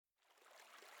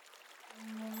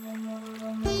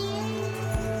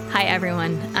Hi,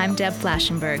 everyone. I'm Deb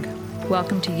Flashenberg.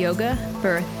 Welcome to Yoga,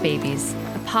 Birth, Babies,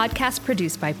 a podcast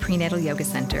produced by Prenatal Yoga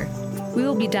Center. We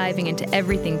will be diving into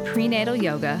everything prenatal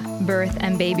yoga, birth,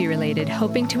 and baby related,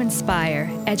 hoping to inspire,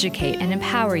 educate, and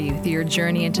empower you through your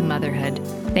journey into motherhood.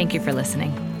 Thank you for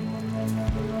listening.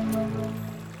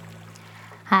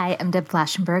 Hi, I'm Deb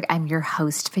Flashenberg. I'm your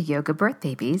host for Yoga Birth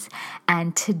Babies,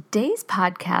 and today's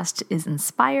podcast is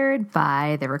inspired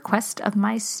by the request of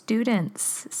my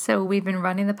students. So we've been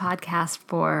running the podcast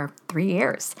for 3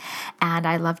 years, and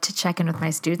I love to check in with my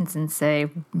students and say,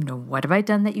 what have I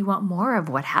done that you want more of?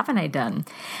 What haven't I done?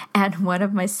 And one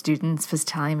of my students was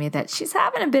telling me that she's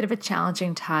having a bit of a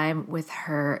challenging time with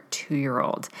her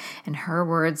 2-year-old. In her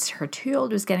words, her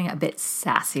 2-year-old was getting a bit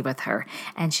sassy with her,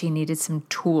 and she needed some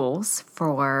tools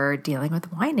for dealing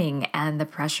with whining and the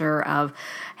pressure of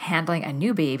handling a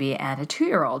new baby and a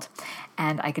 2-year-old.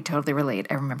 And I could totally relate.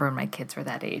 I remember when my kids were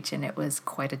that age, and it was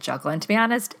quite a juggle. And to be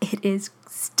honest, it is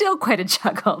still quite a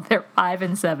juggle. They're 5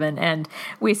 and 7, and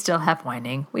we still have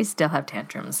whining. We still have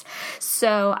tantrums.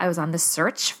 So I was on the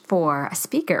search for a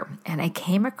speaker, and I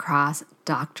came across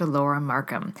Dr. Laura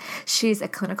Markham. She's a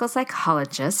clinical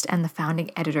psychologist and the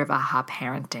founding editor of AHA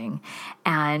Parenting.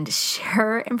 And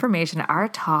her information, our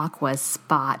talk was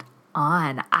spot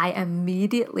on. I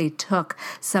immediately took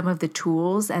some of the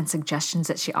tools and suggestions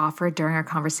that she offered during our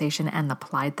conversation and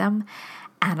applied them.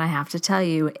 And I have to tell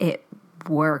you, it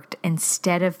worked.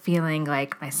 Instead of feeling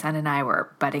like my son and I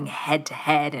were butting head to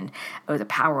head and the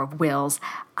power of wills,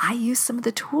 I used some of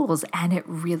the tools and it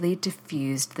really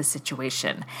diffused the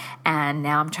situation. And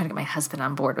now I'm trying to get my husband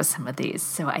on board with some of these.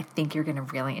 So I think you're going to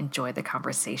really enjoy the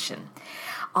conversation.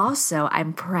 Also,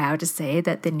 I'm proud to say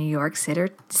that the New York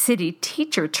City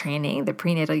teacher training, the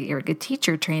prenatal yoga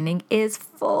teacher training, is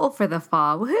full for the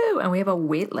fall. Woohoo! And we have a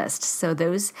wait list. So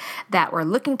those that were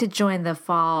looking to join the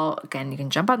fall, again, you can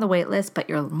jump on the wait list, but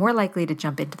you're more likely to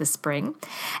jump into the spring.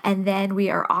 And then we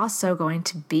are also going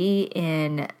to be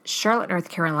in Charlotte, North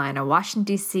Carolina, Washington,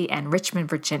 D.C., and Richmond,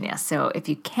 Virginia. So if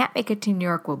you can't make it to New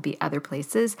York, we'll be other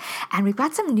places. And we've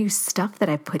got some new stuff that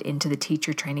I put into the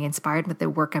teacher training, inspired with the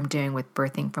work I'm doing with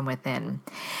Birthing from Within.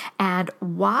 And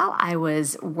while I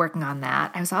was working on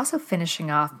that, I was also finishing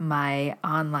off my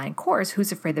online course,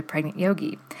 Who's Afraid of the Pregnant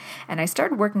Yogi? And I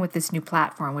started working with this new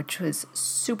platform, which was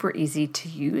super easy to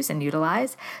use and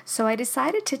utilize. So I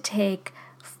decided to take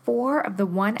 4 of the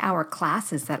 1-hour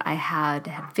classes that I had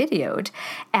videoed,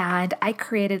 and I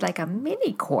created like a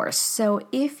mini course. So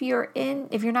if you're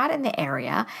not in the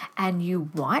area and you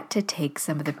want to take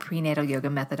some of the prenatal yoga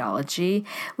methodology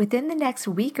within the next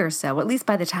week or so, at least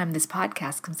by the time this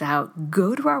podcast comes out,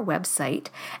 go to our website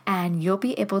and you'll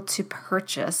be able to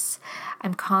purchase,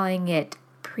 I'm calling it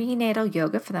Prenatal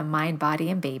Yoga for the Mind, Body,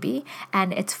 and Baby.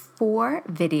 And it's 4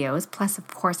 videos. Plus, of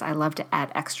course, I love to add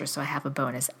extra. So I have a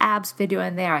bonus abs video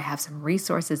in there. I have some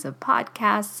resources of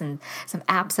podcasts and some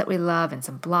apps that we love and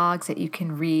some blogs that you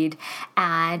can read.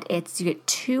 And you get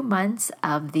 2 months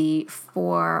of the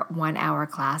 4 1-hour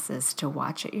classes to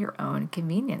watch at your own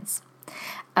convenience.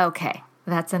 Okay.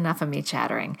 That's enough of me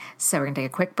chattering. So we're going to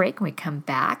take a quick break. When we come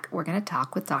back, we're going to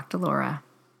talk with Dr. Laura.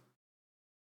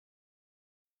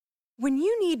 When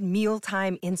you need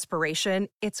mealtime inspiration,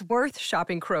 it's worth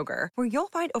shopping Kroger, where you'll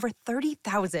find over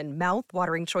 30,000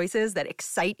 mouth-watering choices that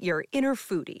excite your inner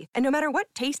foodie. And no matter what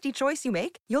tasty choice you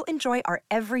make, you'll enjoy our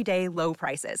everyday low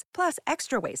prices, plus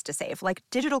extra ways to save, like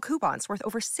digital coupons worth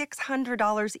over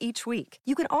 $600 each week.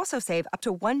 You can also save up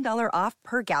to $1 off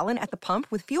per gallon at the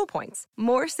pump with fuel points.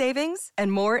 More savings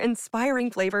and more inspiring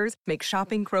flavors make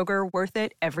shopping Kroger worth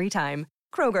it every time.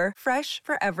 Kroger, fresh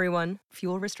for everyone.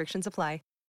 Fuel restrictions apply.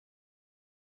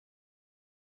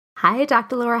 Hi,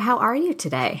 Dr. Laura. How are you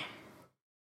today?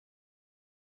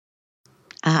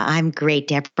 I'm great,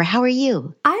 Deborah. How are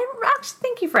you?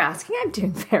 Thank you for asking. I'm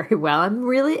doing very well. I'm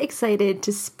really excited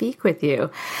to speak with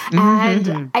you.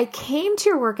 And I came to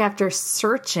your work after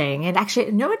searching. And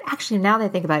actually, now that I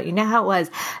think about it, you know how it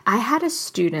was? I had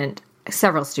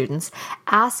several students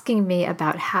asking me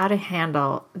about how to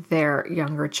handle their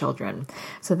younger children.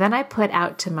 So then I put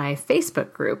out to my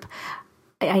Facebook group,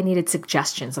 I needed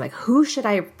suggestions. I'm like, who should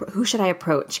I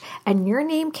approach? And your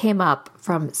name came up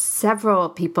from several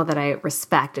people that I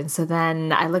respect. And so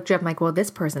then I looked you up, I'm like, well, this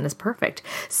person is perfect.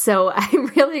 So I'm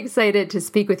really excited to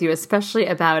speak with you, especially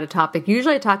about a topic.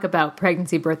 Usually I talk about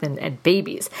pregnancy, birth, and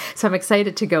babies. So I'm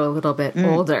excited to go a little bit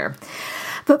older.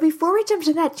 But before we jump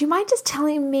to that, do you mind just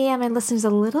telling me and my listeners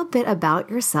a little bit about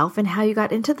yourself and how you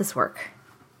got into this work?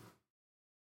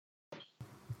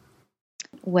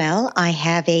 Well, I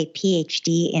have a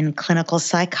PhD in clinical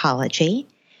psychology,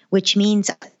 which means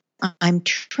I'm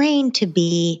trained to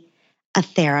be a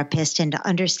therapist and to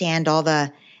understand all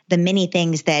the the many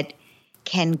things that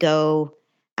can go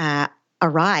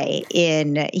awry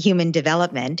in human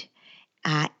development.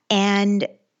 And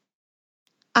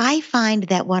I find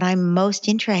that what I'm most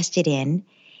interested in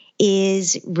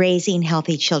is raising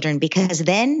healthy children, because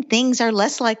then things are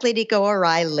less likely to go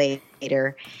awry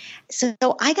later. So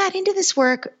I got into this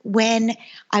work when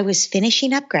I was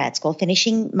finishing up grad school,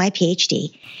 finishing my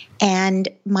PhD, and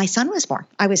my son was born.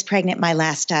 I was pregnant my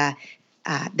last, at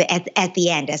the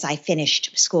end as I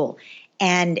finished school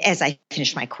and as I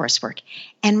finished my coursework.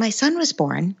 And my son was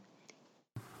born.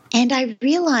 And I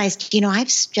realized, I've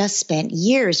just spent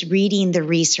years reading the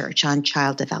research on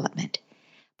child development.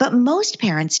 But most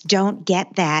parents don't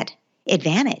get that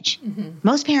advantage. Mm-hmm.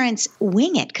 Most parents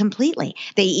wing it completely.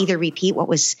 They either repeat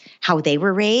how they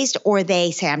were raised, or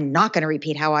they say, I'm not going to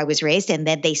repeat how I was raised. And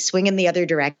then they swing in the other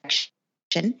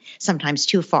direction, sometimes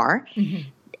too far. Mm-hmm.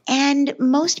 And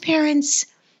most parents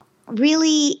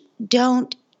really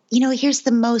don't, here's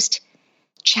the most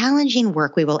challenging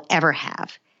work we will ever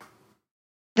have.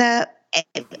 And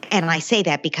I say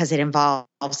that because it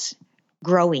involves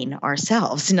growing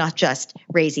ourselves, not just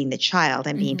raising the child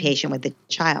and being patient with the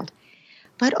child,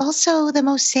 but also the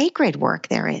most sacred work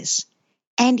there is.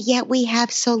 And yet we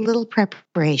have so little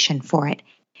preparation for it.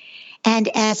 And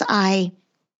as I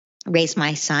raised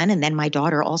my son, and then my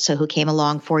daughter also, who came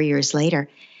along 4 years later,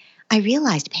 I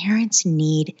realized parents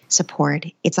need support.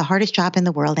 It's the hardest job in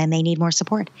the world, and they need more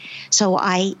support. So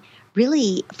I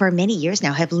really, for many years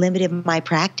now, have limited my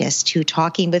practice to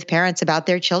talking with parents about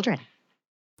their children.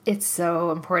 It's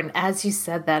so important. As you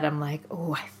said that, I'm like,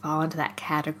 oh, I fall into that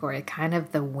category, kind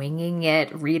of the winging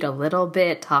it, read a little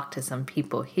bit, talk to some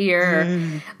people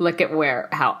here, look at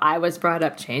how I was brought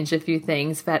up, change a few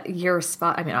things. But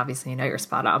obviously, you're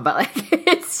spot on, but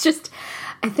it's just,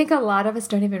 I think a lot of us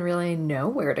don't even really know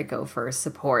where to go for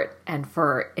support and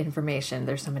for information.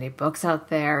 There's so many books out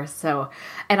there.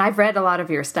 And I've read a lot of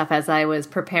your stuff as I was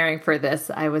preparing for this.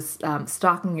 I was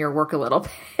stalking your work a little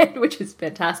bit, which is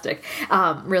fantastic.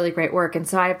 Really great work. And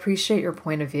so I appreciate your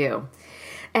point of view.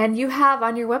 And you have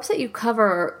on your website, you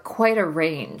cover quite a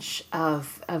range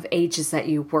of ages that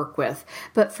you work with.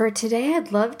 But for today,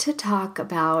 I'd love to talk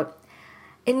about,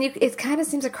 it kind of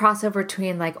seems a crossover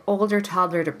between like older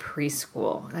toddler to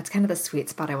preschool. That's kind of the sweet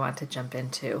spot I want to jump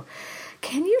into.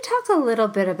 Can you talk a little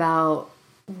bit about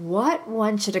what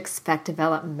one should expect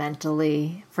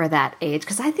developmentally for that age?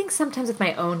 Because I think sometimes with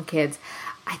my own kids,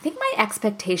 I think my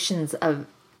expectations of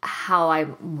how I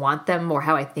want them or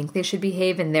how I think they should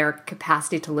behave in their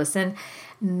capacity to listen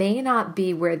may not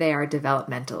be where they are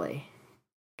developmentally.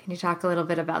 Can you talk a little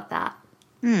bit about that?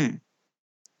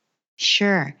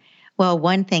 Sure. Well,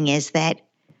 one thing is that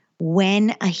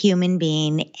when a human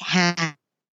being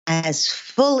has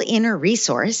full inner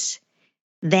resource,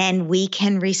 then we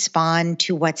can respond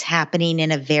to what's happening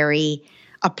in a very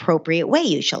appropriate way,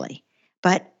 usually.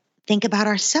 But think about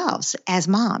ourselves as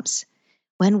moms.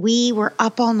 When we were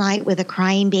up all night with a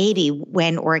crying baby,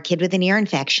 or a kid with an ear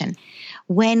infection,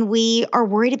 when we are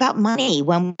worried about money,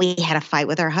 when we had a fight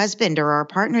with our husband or our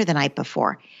partner the night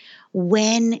before,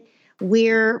 when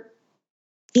we're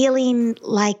feeling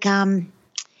like,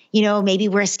 maybe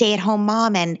we're a stay-at-home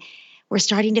mom and we're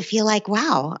starting to feel like,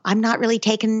 wow, I'm not really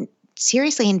taken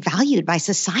seriously and valued by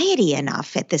society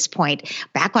enough at this point.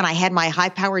 Back when I had my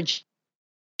high-powered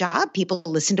job, people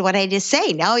listened to what I had to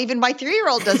say. Now even my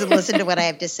 3-year-old doesn't listen to what I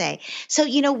have to say. So,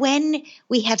 when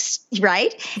we have,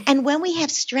 right? And when we have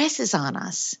stresses on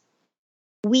us,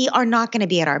 we are not going to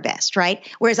be at our best, right?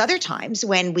 Whereas other times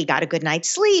when we got a good night's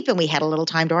sleep and we had a little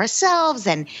time to ourselves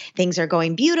and things are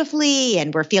going beautifully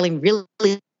and we're feeling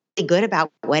really good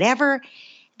about whatever,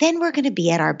 then we're going to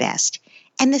be at our best.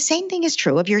 And the same thing is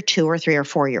true of your 2 or 3 or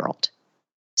 4-year-old.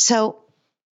 So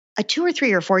a 2 or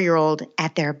 3 or 4-year-old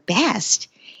at their best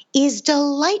is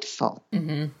delightful.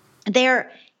 Mm-hmm.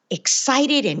 They're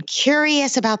excited and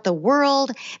curious about the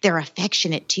world. They're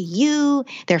affectionate to you.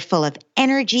 They're full of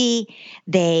energy.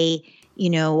 They're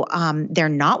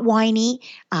not whiny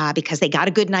because they got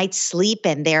a good night's sleep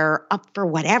and they're up for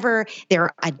whatever.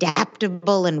 They're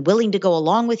adaptable and willing to go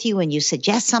along with you when you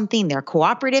suggest something. They're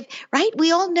cooperative, right?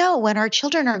 We all know when our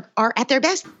children are at their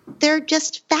best, they're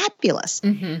just fabulous.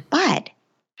 Mm-hmm. But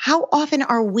how often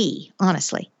are we,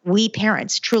 honestly, we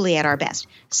parents, truly at our best?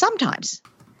 Sometimes.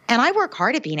 And I work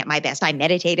hard at being at my best. I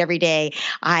meditate every day.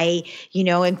 I,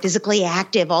 am physically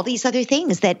active, all these other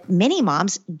things that many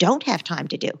moms don't have time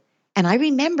to do. And I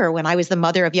remember when I was the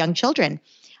mother of young children,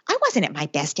 I wasn't at my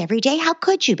best every day. How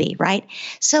could you be, right?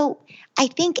 So I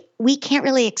think we can't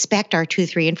really expect our 2,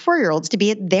 3, and 4-year-olds to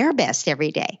be at their best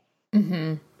every day.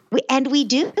 Mm-hmm. We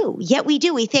do. Yet we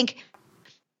do. We think,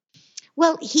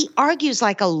 Well, he argues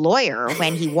like a lawyer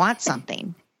when he wants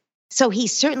something. So he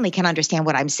certainly can understand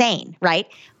what I'm saying, right?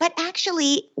 But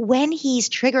actually, when he's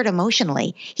triggered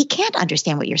emotionally, he can't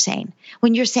understand what you're saying.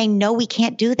 When you're saying, no, we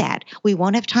can't do that. We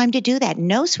won't have time to do that.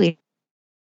 No, sweetheart,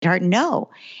 no.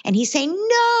 And he's saying, no,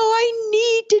 I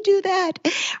need to do that,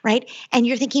 right? And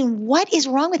you're thinking, what is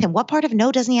wrong with him? What part of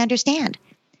no doesn't he understand?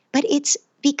 But it's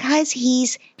because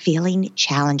he's feeling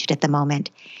challenged at the moment,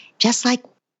 just like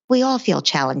we all feel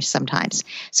challenged sometimes.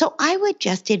 So I would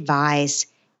just advise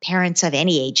parents of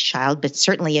any age child, but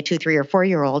certainly a 2, 3, or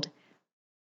 4-year-old,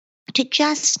 to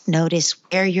just notice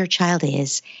where your child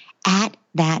is at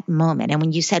that moment. And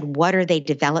when you said, what are they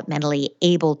developmentally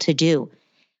able to do?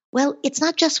 Well, it's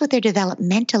not just what they're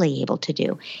developmentally able to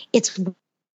do. It's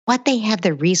what they have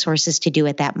the resources to do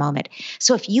at that moment.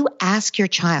 So if you ask your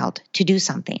child to do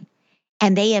something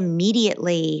and they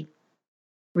immediately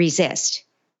resist,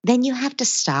 then you have to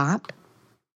stop,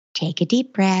 take a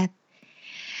deep breath,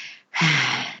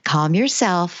 calm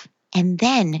yourself, and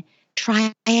then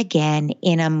try again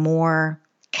in a more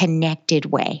connected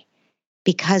way.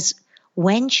 Because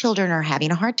when children are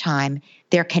having a hard time,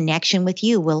 their connection with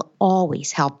you will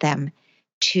always help them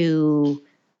to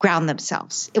ground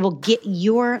themselves. It will get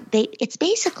it's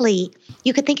basically,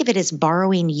 you could think of it as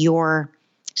borrowing your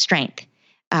strength.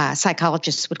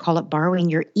 Psychologists would call it borrowing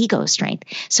your ego strength.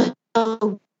 So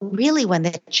really, when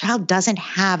the child doesn't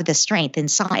have the strength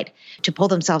inside to pull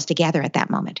themselves together at that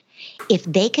moment, if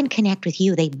they can connect with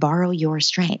you, they borrow your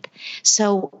strength.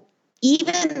 So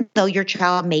even though your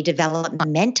child may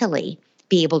developmentally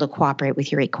be able to cooperate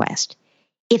with your request,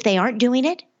 if they aren't doing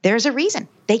it, there's a reason.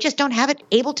 They just don't have it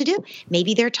able to do.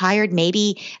 Maybe they're tired.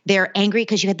 Maybe they're angry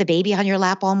because you had the baby on your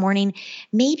lap all morning.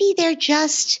 Maybe they're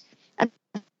just a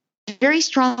very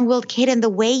strong-willed kid, and the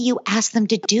way you ask them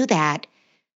to do that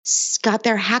got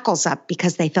their hackles up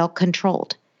because they felt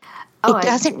controlled. It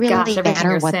doesn't really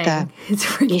matter what the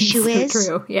issue is,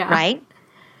 true. Yeah. Right?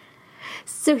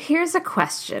 So here's a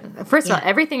question. First of all,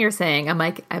 everything you're saying,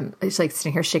 I'm just like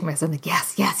sitting here shaking myself. I'm like,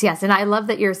 yes, yes, yes. And I love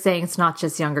that you're saying it's not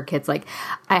just younger kids. Like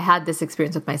I had this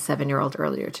experience with my 7-year-old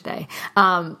earlier today.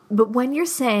 But when you're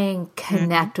saying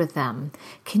connect with them,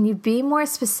 can you be more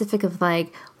specific of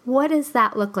like, what does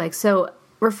that look like? So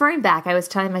referring back, I was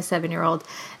telling my 7-year-old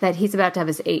that he's about to have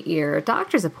his 8-year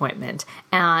doctor's appointment.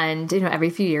 And, every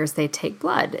few years they take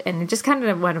blood. And I just kind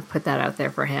of want to put that out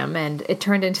there for him. And it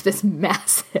turned into this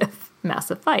massive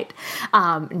fight.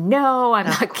 No, I'm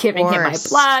not giving him my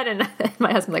blood. And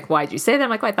my husband's like, why'd you say that? I'm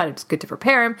like, well, I thought it was good to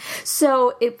prepare him.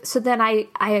 So then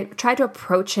I tried to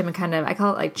approach him and kind of, I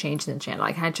call it like changing the channel.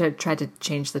 I kind of tried to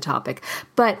change the topic.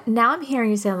 But now I'm hearing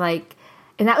you say like,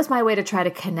 and that was my way to try to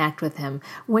connect with him.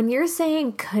 When you're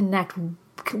saying connect,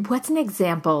 what's an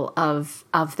example of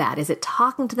that? Is it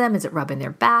talking to them? Is it rubbing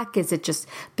their back? Is it just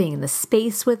being in the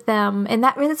space with them? And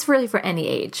that's really for any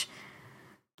age.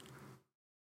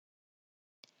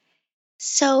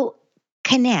 So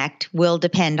connect will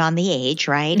depend on the age,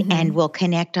 right? Mm-hmm. And will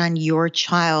connect on your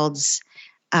child's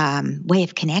way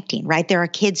of connecting, right? There are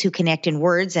kids who connect in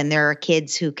words, and there are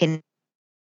kids who connect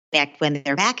when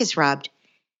their back is rubbed.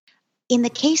 In the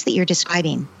case that you're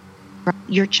describing,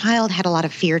 your child had a lot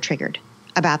of fear triggered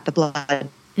about the blood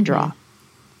draw. Mm-hmm.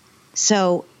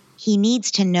 So he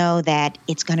needs to know that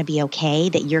it's going to be okay,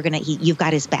 that you've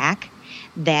got his back,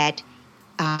 that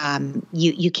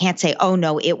you can't say, oh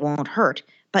no, it won't hurt.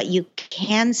 But you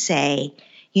can say,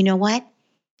 you know what?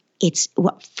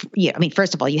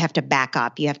 First of all, you have to back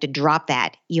up. You have to drop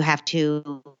that. You have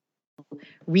to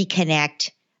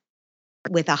reconnect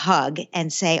with a hug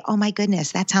and say, oh my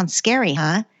goodness, that sounds scary,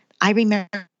 huh? I remember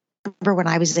when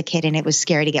I was a kid and it was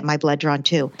scary to get my blood drawn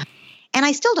too. And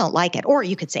I still don't like it. Or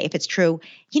you could say, if it's true,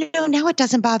 now it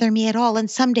doesn't bother me at all. And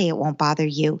someday it won't bother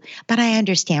you. But I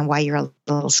understand why you're a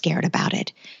little scared about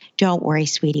it. Don't worry,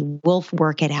 sweetie. We'll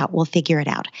work it out. We'll figure it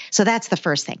out. So that's the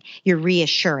first thing. You're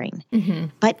reassuring. Mm-hmm.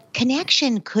 But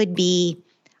connection could be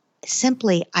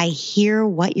simply, I hear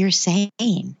what you're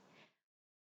saying.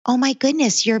 Oh my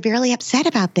goodness, you're really upset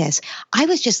about this. I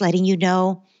was just letting you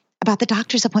know about the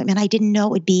doctor's appointment. I didn't know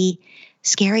it would be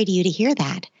scary to you to hear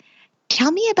that.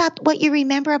 Tell me about what you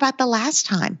remember about the last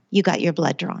time you got your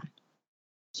blood drawn.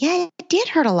 Yeah, it did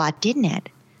hurt a lot, didn't it?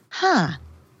 Huh.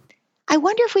 I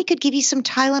wonder if we could give you some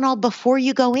Tylenol before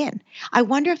you go in. I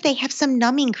wonder if they have some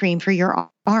numbing cream for your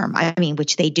arm.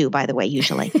 Which they do, by the way,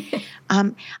 usually.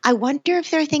 I wonder if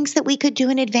there are things that we could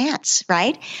do in advance,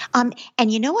 right?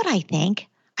 And you know what I think?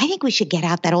 I think we should get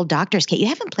out that old doctor's kit. You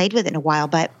haven't played with it in a while,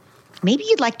 but maybe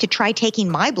you'd like to try taking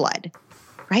my blood,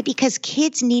 right? Because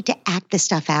kids need to act this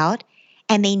stuff out,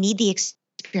 and they need the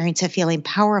experience of feeling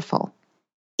powerful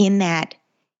in that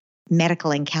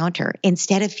medical encounter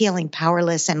instead of feeling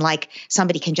powerless and like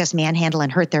somebody can just manhandle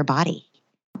and hurt their body,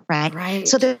 right? Right.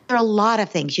 So there are a lot of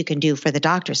things you can do for the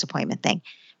doctor's appointment thing,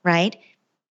 right?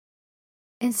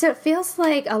 And so it feels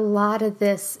like a lot of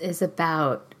this is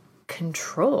about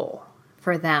control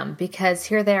for them, because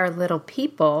here they are, little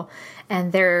people,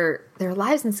 and their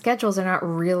lives and schedules are not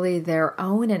really their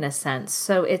own in a sense.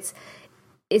 So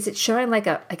is it showing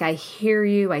like I hear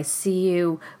you, I see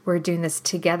you, we're doing this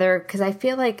together? Because I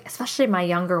feel like, especially my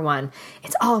younger one,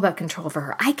 it's all about control for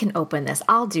her. I can open this,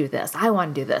 I'll do this, I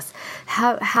want to do this.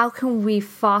 How can we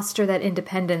foster that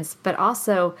independence? But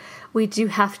also, we do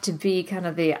have to be kind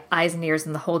of the eyes and ears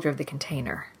and the holder of the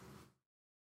container.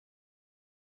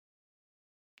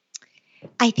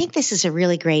 I think this is a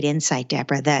really great insight,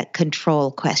 Deborah, the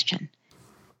control question,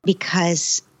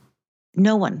 because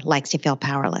no one likes to feel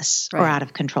powerless or out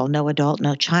of control. No adult,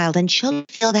 no child. And children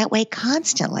feel that way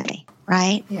constantly,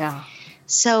 right? Yeah.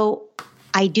 So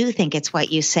I do think it's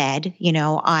what you said.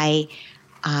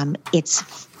 It's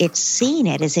seeing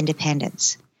it as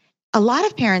independence. A lot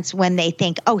of parents, when they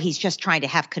think, oh, he's just trying to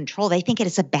have control, they think it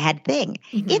is a bad thing.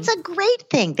 Mm-hmm. It's a great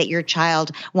thing that your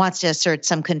child wants to assert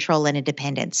some control and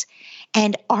independence.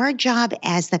 And our job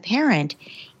as the parent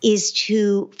is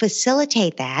to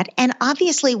facilitate that. And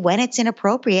obviously, when it's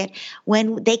inappropriate,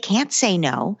 when they can't say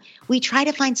no, we try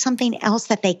to find something else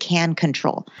that they can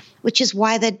control, which is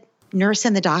why the nurse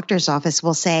in the doctor's office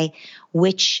will say,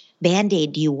 which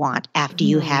Band-Aid do you want after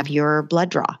you have your blood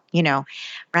draw?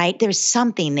 Right? There's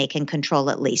something they can control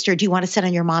at least. Or do you want to sit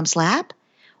on your mom's lap?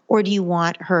 Or do you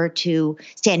want her to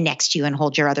stand next to you and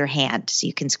hold your other hand so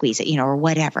you can squeeze it, or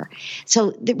whatever?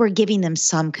 So we're giving them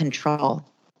some control.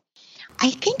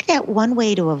 I think that one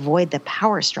way to avoid the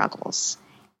power struggles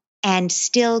and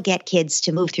still get kids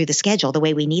to move through the schedule the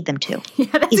way we need them to. Yeah,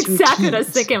 that's exactly what I was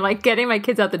thinking. Like getting my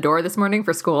kids out the door this morning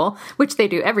for school, which they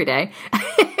do every day.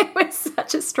 It was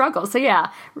such a struggle. So yeah,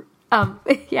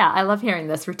 I love hearing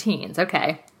this. Routines.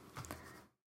 Okay.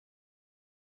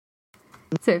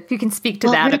 So if you can speak to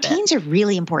that a bit. Routines are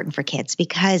really important for kids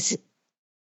because,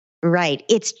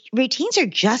 routines are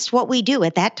just what we do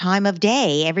at that time of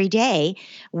day. Every day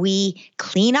we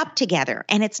clean up together,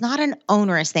 and it's not an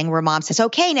onerous thing where mom says,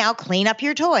 okay, now clean up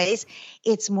your toys.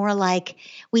 It's more like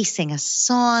we sing a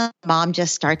song. Mom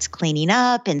just starts cleaning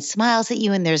up and smiles at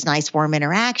you, and there's nice warm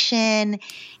interaction,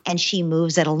 and she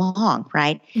moves it along,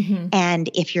 right? Mm-hmm. And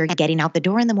if you're getting out the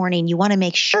door in the morning, you want to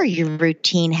make sure your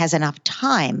routine has enough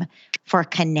time for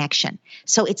connection.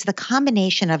 So it's the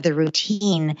combination of the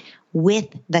routine with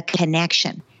the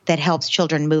connection that helps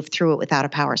children move through it without a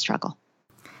power struggle.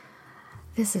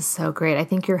 This is so great. I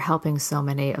think you're helping so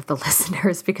many of the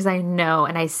listeners because I know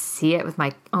and I see it with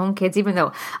my own kids, even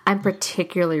though I'm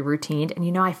particularly routined.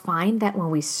 And, I find that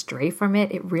when we stray from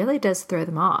it, it really does throw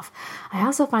them off. I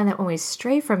also find that when we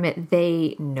stray from it,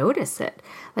 they notice it.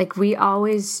 Like we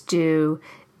always do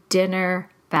dinner,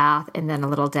 bath, and then a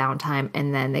little downtime,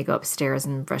 and then they go upstairs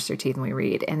and brush their teeth and we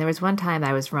read. And there was one time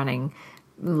I was running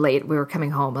late. We were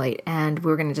coming home late and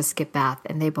we were going to just skip bath.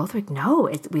 And they both were like, no,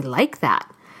 we like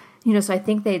that. So I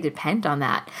think they depend on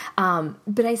that.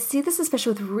 But I see this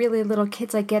especially with really little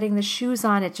kids, like getting the shoes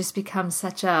on, it just becomes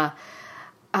such a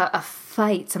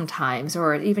fight sometimes,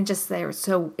 or even just they're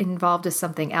so involved with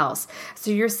something else.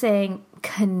 So you're saying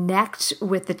connect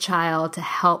with the child to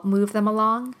help move them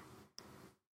along?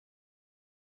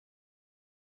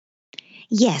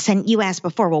 Yes. And you asked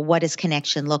before, well, what does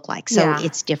connection look like? So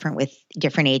It's different with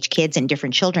different age kids and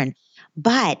different children.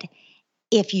 But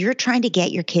if you're trying to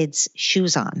get your kids'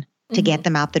 shoes on to get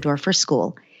them out the door for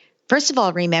school, first of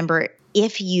all, remember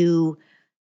if you,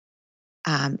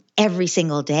 every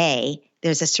single day,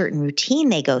 there's a certain routine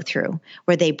they go through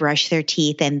where they brush their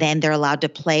teeth and then they're allowed to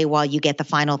play while you get the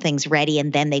final things ready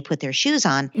and then they put their shoes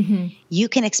on, you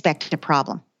can expect a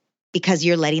problem because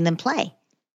you're letting them play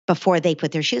before they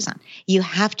put their shoes on. You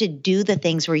have to do the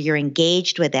things where you're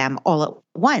engaged with them all at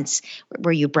once,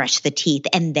 where you brush the teeth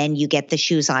and then you get the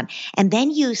shoes on. And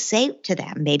then you say to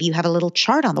them, maybe you have a little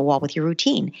chart on the wall with your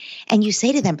routine, and you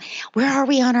say to them, where are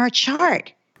we on our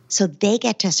chart? So they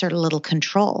get to assert a little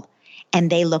control, and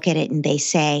they look at it and they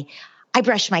say, I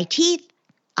brushed my teeth,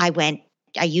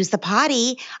 I used the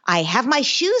potty, I have my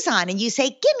shoes on. And you say,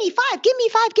 give me 5, give me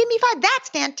 5, give me 5. That's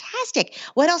fantastic.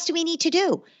 What else do we need to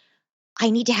do? I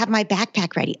need to have my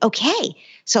backpack ready. Okay,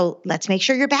 so let's make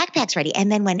sure your backpack's ready. And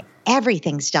then when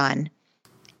everything's done,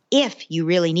 if you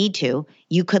really need to,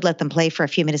 you could let them play for a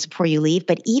few minutes before you leave.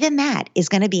 But even that is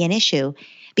going to be an issue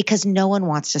because no one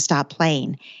wants to stop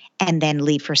playing and then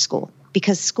leave for school.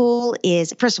 Because school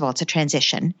is, first of all, it's a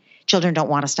transition. Children don't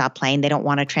want to stop playing. They don't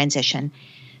want to transition.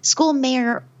 School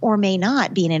may or may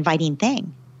not be an inviting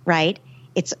thing. right?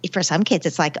 It's for some kids,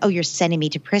 it's like, oh, you're sending me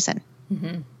to prison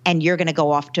and you're going to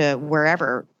go off to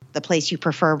wherever the place you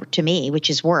prefer to me, which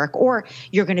is work, or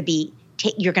you're going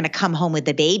to come home with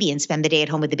the baby and spend the day at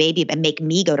home with the baby and make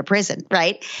me go to prison,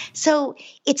 right? So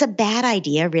it's a bad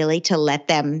idea, really, to let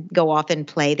them go off and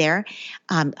play there.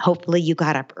 Hopefully you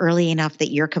got up early enough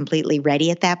that you're completely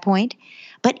ready at that point.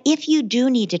 But if you do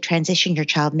need to transition your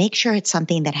child, make sure it's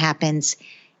something that happens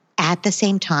at the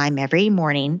same time every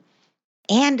morning,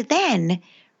 and then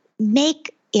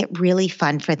make it really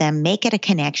fun for them. Make it a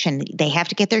connection. They have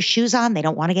to get their shoes on. They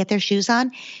don't want to get their shoes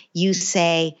on. You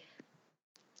say,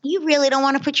 you really don't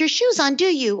want to put your shoes on, do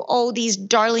you? Oh, these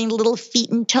darling little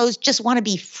feet and toes just want to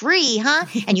be free, huh?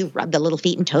 And you rub the little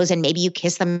feet and toes and maybe you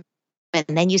kiss them. And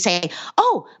then you say,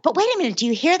 oh, but wait a minute. Do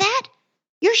you hear that?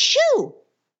 Your shoe.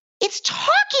 It's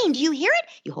talking. Do you hear it?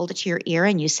 You hold it to your ear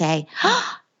and you say,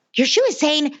 oh, your shoe is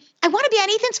saying, I want to be on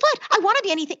Ethan's foot. I want to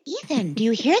be on Ethan. Ethan, do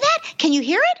you hear that? Can you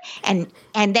hear it?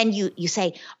 And then you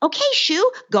say, okay,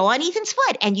 shoe, go on Ethan's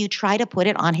foot. And you try to put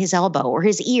it on his elbow or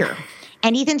his ear.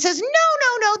 And Ethan says, no,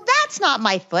 that's not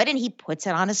my foot. And he puts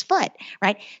it on his foot,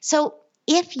 right? So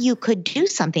if you could do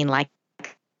something like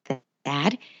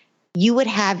that, you would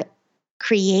have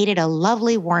created a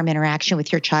lovely, warm interaction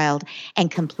with your child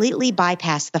and completely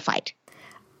bypassed the fight.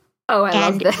 Oh, I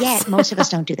love this. And yet most of us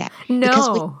don't do that.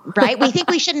 No. Right? We think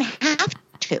we shouldn't have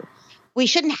to. We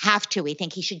shouldn't have to. We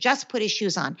think he should just put his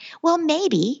shoes on. Well,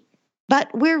 maybe, but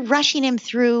we're rushing him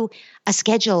through a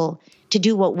schedule to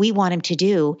do what we want him to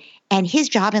do. And his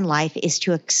job in life is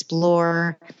to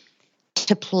explore,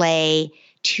 to play,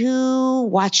 to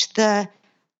watch the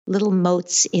little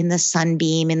motes in the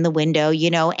sunbeam in the window,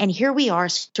 and here we are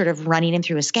sort of running him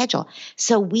through a schedule.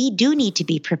 So we do need to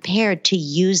be prepared to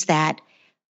use that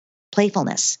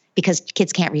playfulness because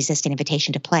kids can't resist an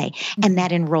invitation to play. And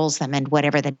that enrolls them in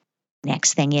whatever the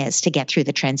next thing is to get through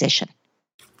the transition.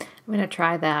 I'm going to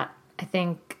try that.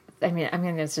 I'm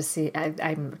going to just see,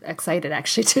 I'm excited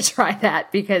actually to try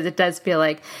that because it does feel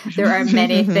like there are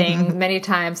many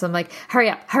times I'm like, hurry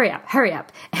up.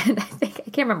 And I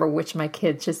can't remember which my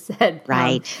kid just said,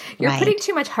 right. You're putting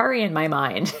too much hurry in my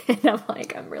mind. And I'm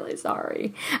like, I'm really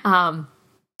sorry.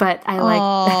 But I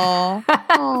like,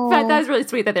 but that was really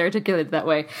sweet that they articulated it that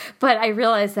way. But I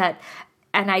realized that,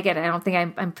 and I get it, I don't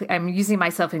think I'm using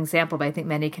myself as an example, but I think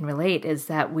many can relate, is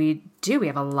that we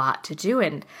have a lot to do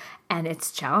and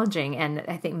it's challenging. And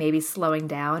I think maybe slowing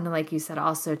down and like you said,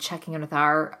 also checking in with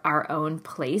our own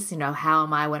place, how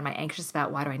am I, what am I anxious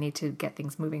about? Why do I need to get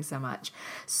things moving so much?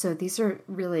 So these are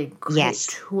really great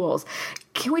tools.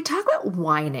 Can we talk about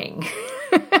whining?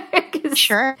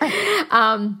 Sure.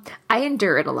 I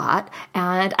endure it a lot,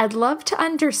 and I'd love to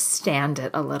understand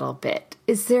it a little bit.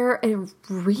 Is there a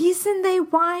reason they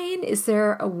whine? Is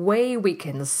there a way we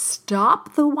can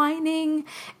stop the whining?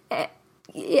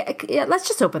 Yeah, let's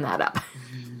just open that up.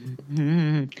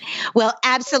 Well,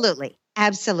 absolutely.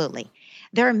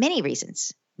 There are many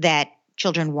reasons that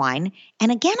children whine.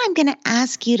 And again, I'm going to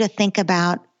ask you to think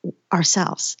about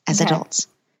ourselves as adults.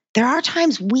 There are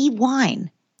times we whine.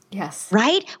 Yes.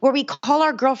 Right? Where we call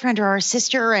our girlfriend or our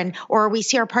sister or we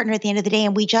see our partner at the end of the day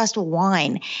and we just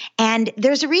whine. And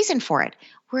there's a reason for it.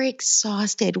 We're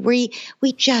exhausted. We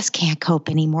just can't cope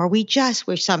anymore. We just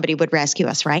wish somebody would rescue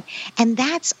us, right? And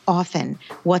that's often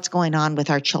what's going on with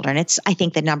our children. It's, I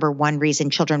think, the number one reason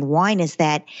children whine is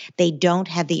that they don't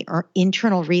have the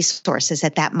internal resources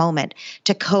at that moment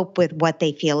to cope with what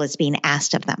they feel is being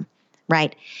asked of them,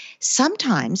 right?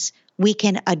 Sometimes we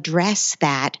can address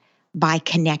that by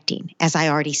connecting, as I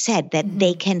already said, that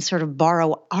they can sort of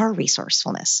borrow our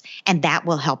resourcefulness, and that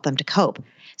will help them to cope.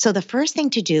 So the first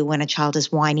thing to do when a child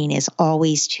is whining is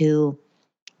always to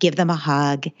give them a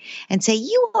hug and say,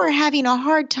 you are having a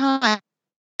hard time,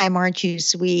 aren't you,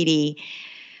 sweetie?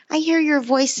 I hear your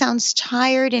voice sounds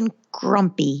tired and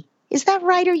grumpy. Is that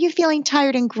right? Are you feeling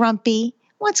tired and grumpy?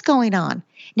 What's going on?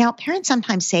 Now, parents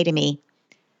sometimes say to me,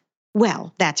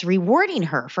 well, that's rewarding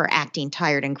her for acting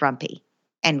tired and grumpy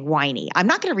and whiny. I'm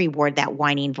not going to reward that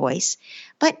whining voice,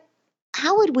 but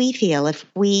how would we feel if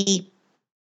we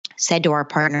said to our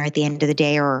partner at the end of the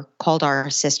day or called our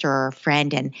sister or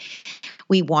friend and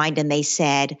we whined and they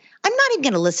said, I'm not even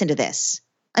going to listen to this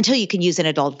until you can use an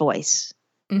adult voice.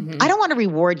 I don't want to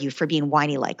reward you for being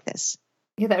whiny like this.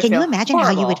 Yeah, can you imagine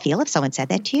how you would feel if someone said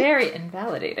that to you? Very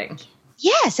invalidating.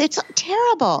 Yes, it's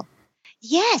terrible.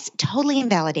 Yes, totally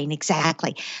invalidating.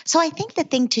 Exactly. So I think the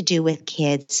thing to do with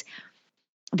kids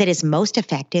that is most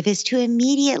effective is to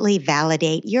immediately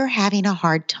validate, you're having a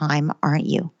hard time, aren't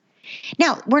you?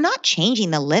 Now, we're not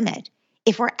changing the limit.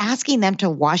 If we're asking them to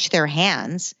wash their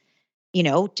hands,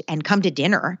 and come to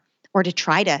dinner or to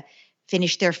try to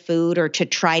finish their food or to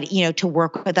try to, to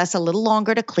work with us a little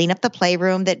longer to clean up the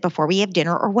playroom that before we have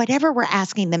dinner or whatever we're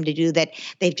asking them to do that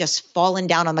they've just fallen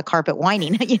down on the carpet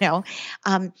whining,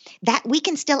 that we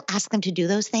can still ask them to do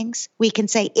those things. We can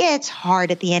say, it's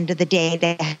hard at the end of the day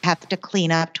to have to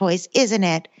clean up toys, isn't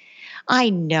it?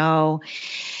 I know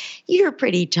you're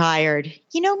pretty tired.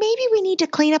 Maybe we need to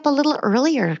clean up a little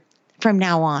earlier from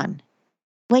now on,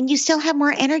 when you still have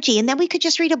more energy, and then we could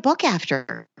just read a book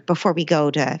before we go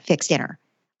to fix dinner.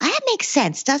 That makes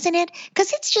sense, doesn't it?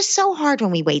 Because it's just so hard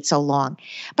when we wait so long.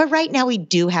 But right now we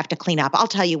do have to clean up. I'll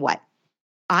tell you what,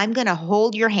 I'm going to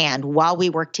hold your hand while we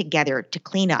work together to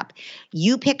clean up.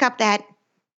 You pick up that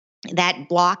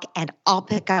block and I'll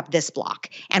pick up this block,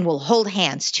 and we'll hold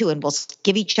hands too, and we'll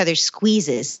give each other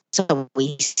squeezes so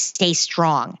we stay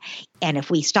strong. And if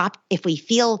we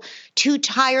feel too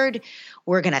tired,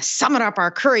 we're going to summon up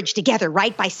our courage together,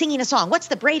 right? By singing a song. What's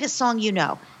the bravest song you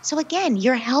know? So again,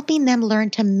 you're helping them learn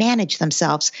to manage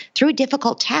themselves through a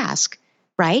difficult task,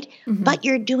 right? Mm-hmm. But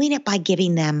you're doing it by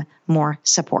giving them more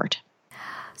support.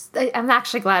 I'm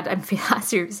actually glad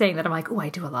as you're saying that, I'm like, oh, I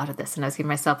do a lot of this. And I was giving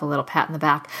myself a little pat in the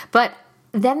back. But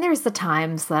then there's the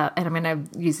times that, and I'm going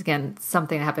to use again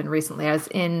something that happened recently. I was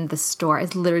in the store. I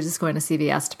was literally just going to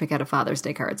CVS to pick out a Father's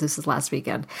Day cards. This was last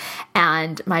weekend.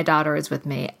 And my daughter is with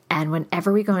me. And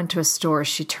whenever we go into a store,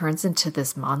 she turns into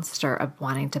this monster of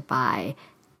wanting to buy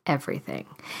everything.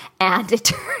 And it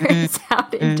turns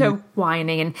out into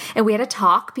whining. And we had a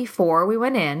talk before we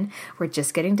went in. We're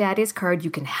just getting Daddy's card. You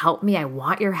can help me. I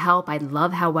want your help. I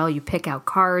love how well you pick out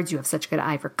cards. You have such a good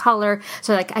eye for color.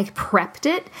 So I prepped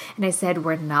it and I said,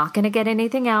 we're not going to get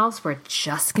anything else. We're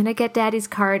just going to get Daddy's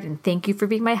card. And thank you for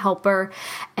being my helper.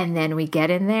 And then we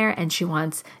get in there and she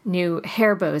wants new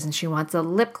hair bows and she wants a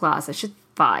lip gloss. I should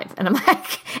 5. And I'm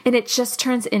like, and it just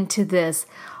turns into this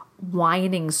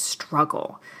whining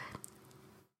struggle.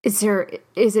 Do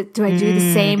I do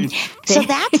the same thing? So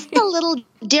that's a little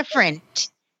different.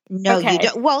 No, okay. You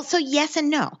don't. Well, so yes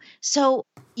and no. So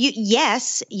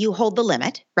you hold the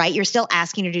limit, right? You're still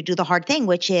asking her to do the hard thing,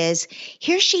 which is,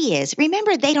 here she is.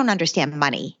 Remember, they don't understand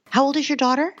money. How old is your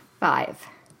daughter? 5.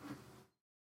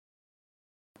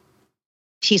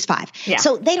 She's 5. Yeah.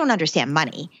 So they don't understand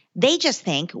money. They just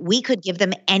think we could give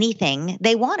them anything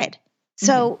they wanted.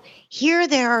 So here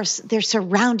they're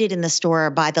surrounded in the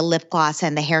store by the lip gloss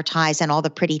and the hair ties and all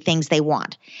the pretty things they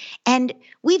want. And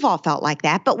we've all felt like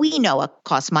that, but we know it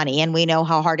costs money and we know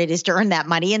how hard it is to earn that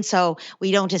money. And so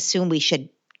we don't assume we should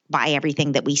buy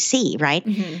everything that we see, right?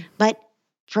 Mm-hmm. But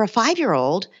for a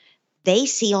 5-year-old, they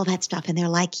see all that stuff and they're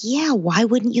like, yeah, why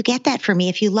wouldn't you get that for me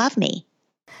if you love me?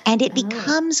 And it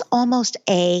becomes almost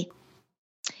an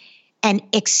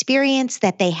experience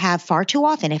that they have far too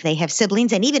often if they have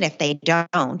siblings, and even if they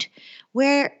don't,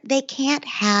 where they can't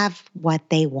have what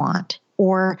they want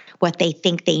or what they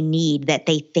think they need that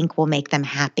they think will make them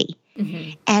happy.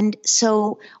 Mm-hmm. And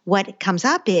so what comes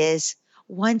up is,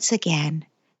 once again,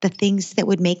 the things that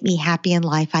would make me happy in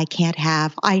life I can't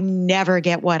have. I never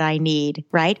get what I need,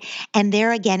 right? And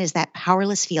there again is that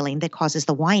powerless feeling that causes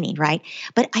the whining, right?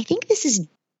 But I think this is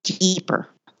deeper.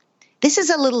 This is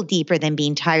a little deeper than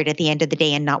being tired at the end of the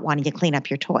day and not wanting to clean up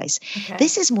your toys. Okay.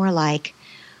 This is more like,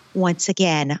 once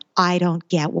again, I don't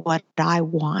get what I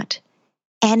want.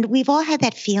 And we've all had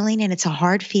that feeling, and it's a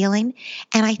hard feeling.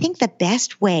 And I think the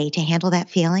best way to handle that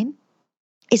feeling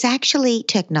is actually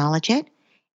to acknowledge it.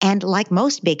 And like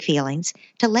most big feelings,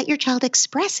 to let your child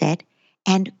express it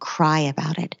and cry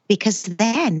about it, because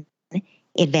then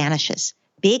it vanishes.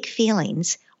 Big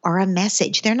feelings are a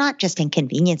message. They're not just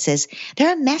inconveniences.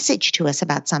 They're a message to us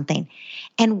about something.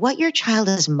 And what your child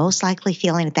is most likely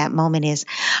feeling at that moment is,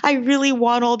 I really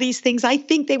want all these things. I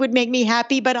think they would make me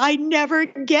happy, but I never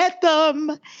get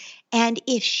them. And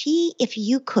if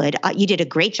you could, you did a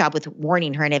great job with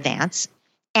warning her in advance.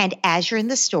 And as you're in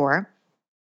the store,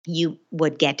 you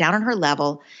would get down on her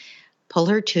level, pull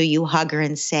her to you, hug her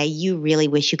and say, you really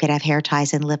wish you could have hair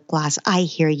ties and lip gloss. I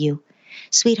hear you.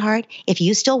 Sweetheart, if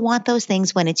you still want those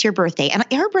things when it's your birthday, and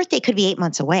her birthday could be 8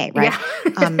 months away, right?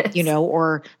 Yeah.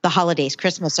 Or the holidays,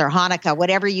 Christmas or Hanukkah,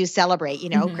 whatever you celebrate,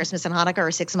 Christmas and Hanukkah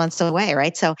are 6 months away,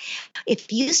 right? So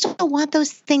if you still want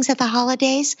those things at the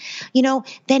holidays,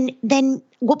 then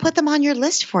we'll put them on your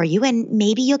list for you and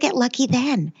maybe you'll get lucky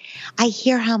then. I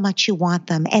hear how much you want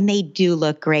them and they do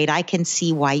look great. I can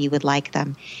see why you would like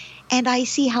them. And I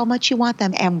see how much you want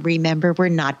them. And remember, we're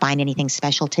not buying anything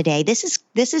special today. This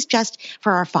is just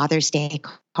for our Father's Day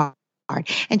card.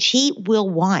 And she will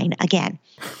whine again.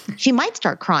 She might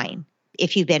start crying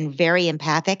if you've been very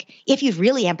empathic. If you've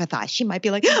really empathized, she might be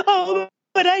like, oh,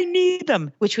 but I need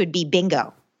them, which would be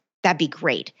bingo. That'd be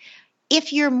great.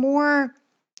 If you're more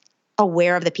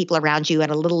aware of the people around you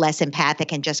and a little less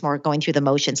empathic and just more going through the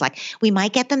motions. Like, we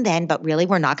might get them then, but really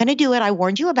we're not going to do it. I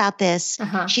warned you about this.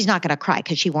 She's not going to cry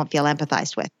because she won't feel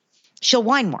empathized with. She'll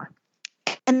whine more.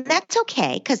 And that's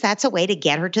okay, because that's a way to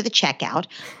get her to the checkout.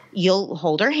 You'll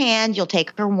hold her hand. You'll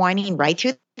take her whining right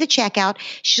through the checkout.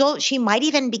 She might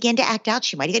even begin to act out.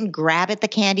 She might even grab at the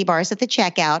candy bars at the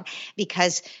checkout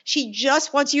because she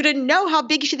just wants you to know how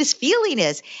big this feeling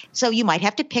is. So you might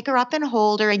have to pick her up and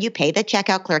hold her, and you pay the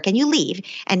checkout clerk and you leave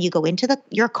and you go into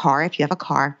your car if you have a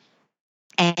car,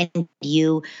 and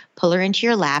you pull her into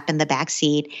your lap in the back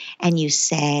seat and you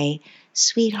say,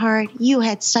 "Sweetheart, you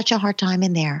had such a hard time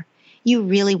in there. You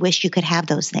really wish you could have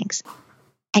those things."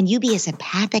 And you be as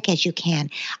empathic as you can.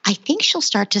 I think she'll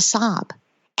start to sob.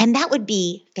 And that would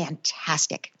be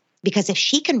fantastic, because if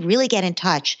she can really get in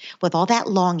touch with all that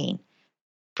longing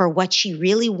for what she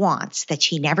really wants that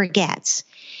she never gets,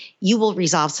 you will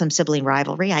resolve some sibling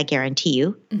rivalry, I guarantee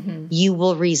you. You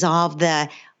will resolve the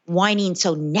whining.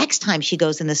 So next time she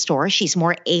goes in the store, she's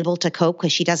more able to cope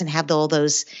because she doesn't have all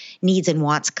those needs and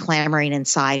wants clamoring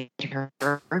inside her,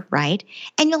 right?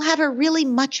 And you'll have a really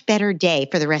much better day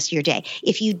for the rest of your day.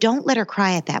 If you don't let her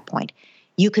cry at that point,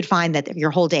 you could find that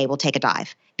your whole day will take a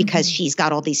dive because she's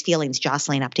got all these feelings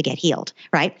jostling up to get healed,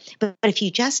 right? But if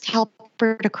you just help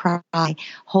her to cry,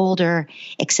 hold her,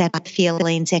 accept the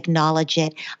feelings, acknowledge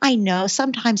it. I know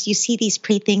sometimes you see these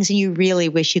pretty things and you really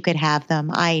wish you could have them.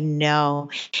 I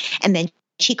know. And then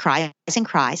she cries and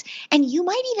cries. And you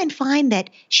might even find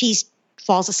that she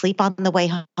falls asleep on the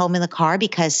way home in the car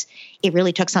because it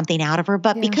really took something out of her.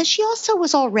 But because she also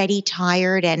was already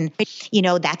tired, and,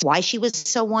 that's why she was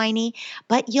so whiny.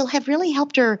 But you'll have really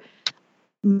helped her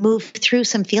move through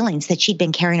some feelings that she'd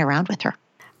been carrying around with her.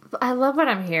 I love what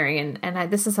I'm hearing,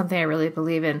 and this is something I really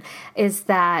believe in, is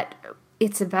that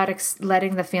it's about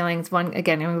letting the feelings, one,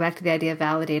 again, going back to the idea of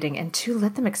validating, and two,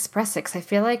 let them express it. Because I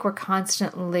feel like we're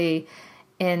constantly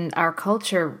in our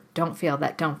culture, don't feel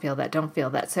that, don't feel that, don't feel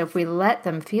that. So if we let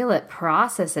them feel it,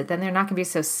 process it, then they're not going to be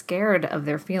so scared of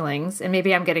their feelings. And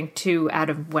maybe I'm getting too out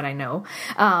of what I know.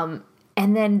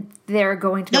 And then they're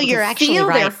going to be able to feel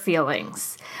their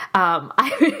feelings.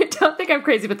 I don't think I'm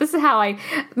crazy, but this is how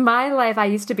my life, I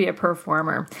used to be a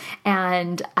performer.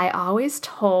 And I always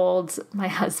told my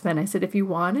husband, I said, if you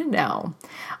want to know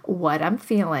what I'm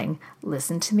feeling,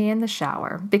 listen to me in the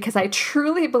shower. Because I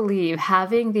truly believe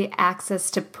having the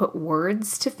access to put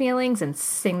words to feelings and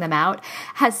sing them out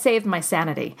has saved my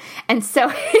sanity. And so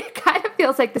it kind of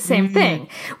feels like the same thing.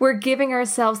 We're giving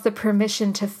ourselves the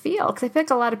permission to feel, because I feel like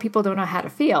a lot of people don't know how to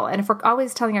feel. And if we're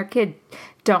always telling our kid,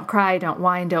 don't cry, don't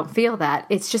whine, don't feel that,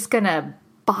 it's just going to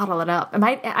bottle it up.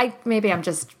 Maybe I'm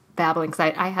just babbling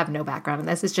because I have no background in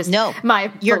this. It's just my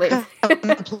belief.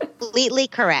 You're completely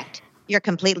correct. You're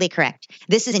completely correct.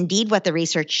 This is indeed what the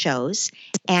research shows.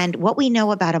 And what we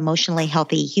know about emotionally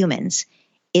healthy humans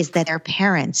is that their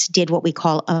parents did what we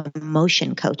call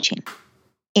emotion coaching.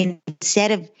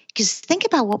 Because think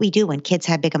about what we do when kids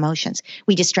have big emotions.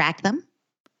 We distract them.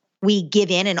 We give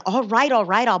in and all right,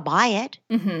 I'll buy it,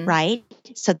 right?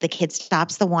 So the kid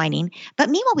stops the whining.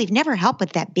 But meanwhile, we've never helped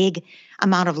with that big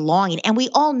amount of longing. And we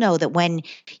all know that when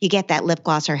you get that lip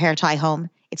gloss or hair tie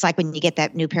home, it's like when you get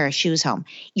that new pair of shoes home.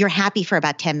 You're happy for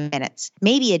about 10 minutes,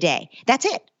 maybe a day. That's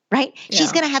it, right? Yeah.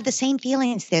 She's going to have the same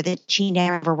feelings there that she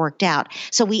never worked out.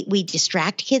 So we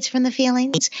distract kids from the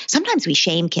feelings. Sometimes we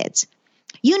shame kids.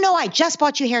 I just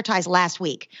bought you hair ties last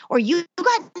week, or you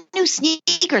got new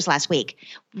sneakers last week.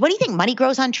 What do you think? Money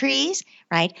grows on trees,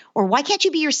 right? Or why can't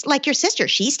you be like your sister?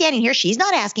 She's standing here. She's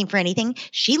not asking for anything.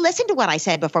 She listened to what I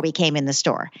said before we came in the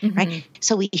store, right?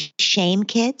 So we shame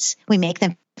kids. We make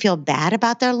them feel bad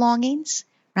about their longings,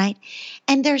 right?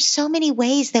 And there's so many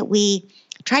ways that we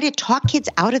try to talk kids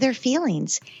out of their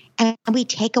feelings, and we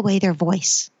take away their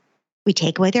voice. We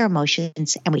take away their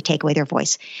emotions and we take away their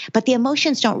voice. But the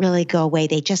emotions don't really go away.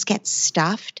 They just get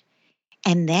stuffed.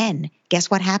 And then guess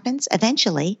what happens?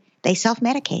 Eventually, they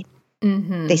self-medicate.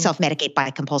 They self-medicate by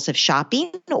compulsive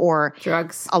shopping or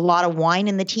drugs, a lot of wine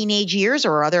in the teenage years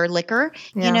or other liquor,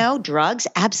 drugs.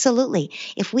 Absolutely.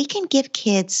 If we can give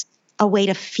kids a way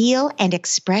to feel and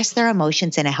express their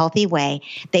emotions in a healthy way,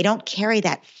 they don't carry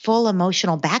that full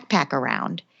emotional backpack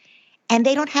around and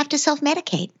they don't have to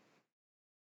self-medicate.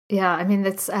 Yeah, I mean,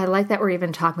 I like that we're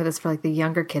even talking about this for like the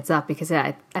younger kids up, because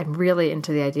I'm really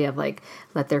into the idea of like,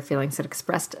 let their feelings get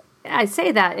expressed. I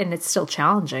say that and it's still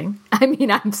challenging. I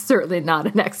mean, I'm certainly not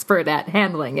an expert at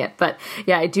handling it, but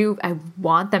yeah, I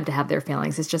want them to have their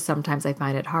feelings. It's just sometimes I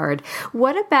find it hard.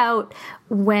 What about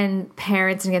when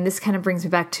parents, and again, this kind of brings me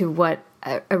back to what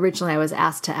originally I was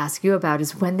asked to ask you about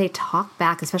is when they talk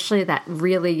back, especially that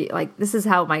really, like, this is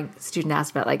how my student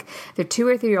asked about, like, their 2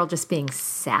 or 3-year-old just being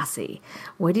sassy.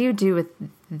 What do you do with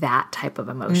that type of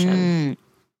emotion?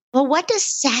 Well, what does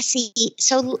sassy,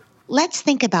 so let's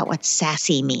think about what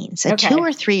sassy means. A 2 or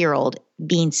 3-year-old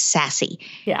being sassy.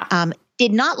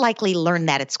 Did not likely learn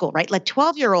that at school, right? Like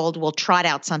 12-year-old will trot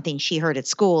out something she heard at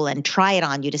school and try it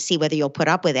on you to see whether you'll put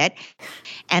up with it.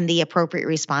 And the appropriate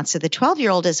response to the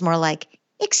 12-year-old is more like,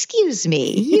 excuse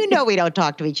me, you know we don't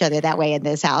talk to each other that way in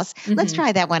this house. Let's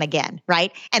try that one again,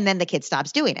 right? And then the kid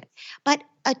stops doing it. But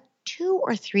a 2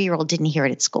 or 3-year-old didn't hear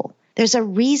it at school. There's a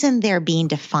reason they're being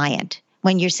defiant.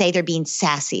 When you say they're being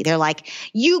sassy, they're like,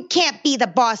 you can't be the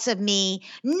boss of me.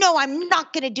 No, I'm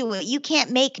not going to do it. You can't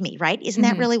make me, right? Isn't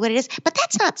that really what it is? But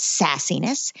that's not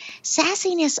sassiness.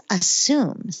 Sassiness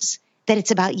assumes that it's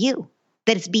about you,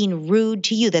 that it's being rude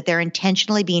to you, that they're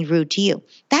intentionally being rude to you.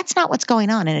 That's not what's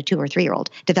going on in a 2 or 3-year-old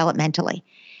developmentally.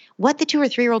 What the 2 or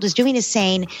 3-year-old is doing is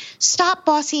saying, stop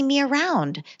bossing me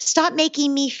around. Stop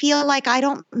making me feel like I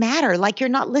don't matter, like you're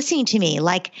not listening to me,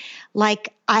 like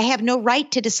I have no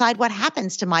right to decide what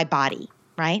happens to my body,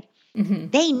 right?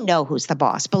 They know who's the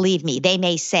boss. Believe me, they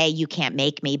may say you can't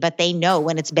make me, but they know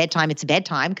when it's bedtime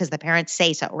because the parents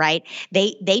say so, right?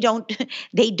 They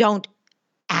don't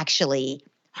actually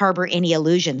harbor any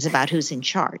illusions about who's in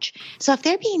charge. So if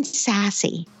they're being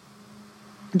sassy,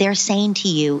 they're saying to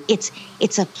you,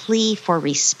 it's a plea for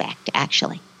respect,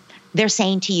 actually. They're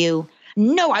saying to you,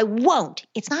 no, I won't.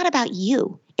 It's not about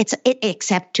you.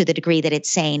 Except to the degree that it's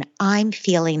saying, I'm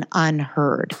feeling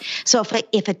unheard. So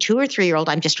if a 2 or 3-year-old,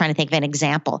 I'm just trying to think of an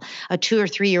example, a 2 or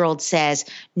 3-year-old says,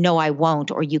 no, I won't,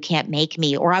 or you can't make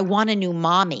me, or I want a new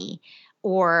mommy,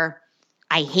 or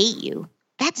I hate you,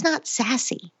 that's not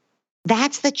sassy.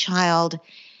 That's the child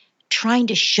trying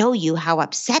to show you how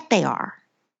upset they are.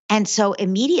 And so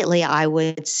immediately I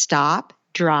would stop,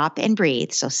 drop, and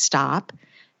breathe. So stop,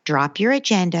 drop your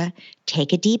agenda,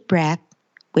 take a deep breath,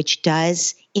 which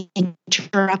does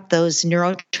interrupt those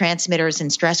neurotransmitters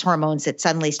and stress hormones that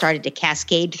suddenly started to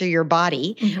cascade through your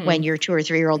body when your 2 or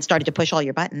 3-year-old started to push all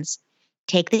your buttons.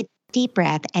 Take the deep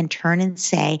breath and turn and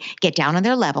say, get down on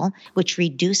their level, which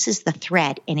reduces the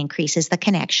threat and increases the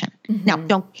connection.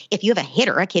 Now, if you have a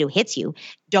hitter, a kid who hits you,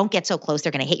 don't get so close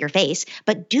they're going to hit your face,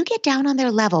 but do get down on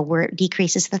their level where it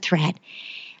decreases the threat.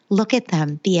 Look at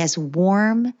them, be as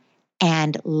warm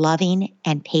and loving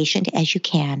and patient as you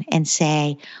can and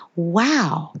say,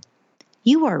 wow,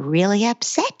 you are really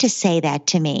upset to say that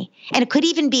to me. And it could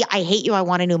even be, I hate you, I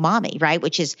want a new mommy, right?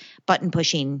 Which is button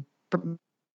pushing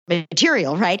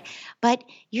material, right? But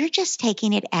you're just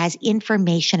taking it as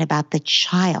information about the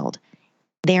child,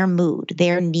 their mood,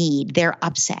 their need, their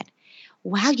upset.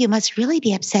 Wow, you must really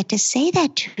be upset to say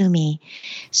that to me.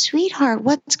 Sweetheart,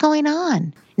 what's going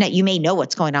on? Now, you may know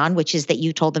what's going on, which is that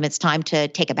you told them it's time to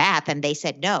take a bath and they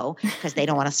said no because they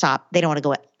don't want to stop. They don't want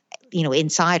to go,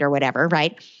 inside or whatever,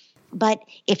 right? But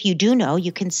if you do know,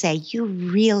 you can say, you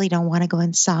really don't want to go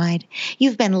inside.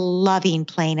 You've been loving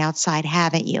playing outside,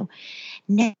 haven't you?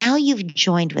 Now you've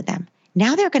joined with them.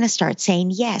 Now they're going to start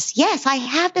saying, yes, I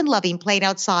have been loving playing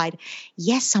outside.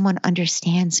 Yes, someone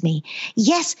understands me.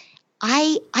 Yes,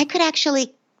 I could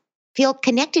actually feel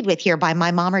connected with here by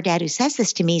my mom or dad who says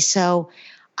this to me. So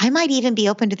I might even be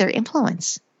open to their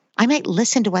influence. I might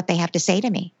listen to what they have to say to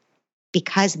me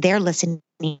because they're listening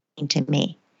to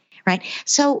me, right?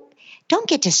 So don't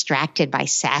get distracted by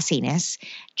sassiness.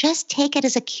 Just take it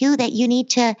as a cue that you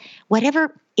need to,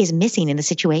 whatever is missing in the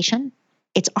situation,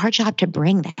 it's our job to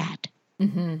bring that.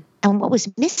 And what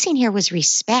was missing here was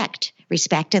respect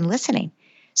and listening.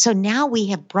 So now we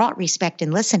have brought respect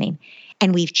and listening,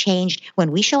 and we've changed.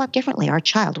 When we show up differently, our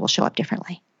child will show up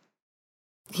differently.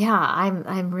 Yeah,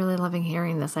 I'm really loving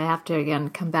hearing this. I have to, again,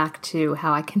 come back to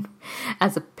how I can,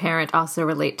 as a parent, also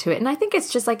relate to it. And I think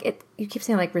it's just like, you keep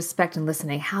saying like respect and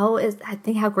listening. How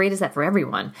great is that for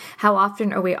everyone? How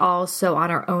often are we all so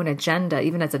on our own agenda,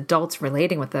 even as adults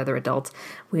relating with other adults,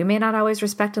 we may not always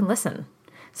respect and listen.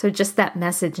 So just that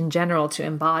message in general to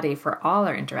embody for all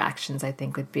our interactions, I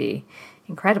think would be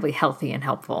incredibly healthy and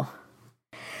helpful.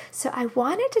 So I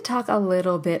wanted to talk a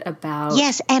little bit about...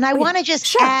 Yes, and I want to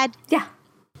just add... Yeah.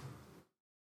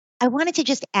 I wanted to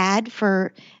just add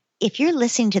for, if you're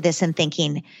listening to this and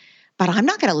thinking, but I'm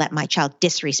not going to let my child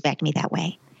disrespect me that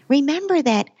way. Remember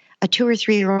that a 2 or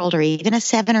 3-year-old or even a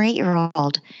 7 or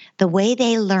 8-year-old, the way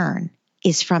they learn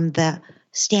is from the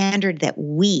standard that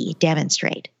we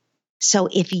demonstrate. So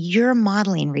if you're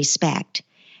modeling respect,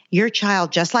 your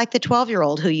child, just like the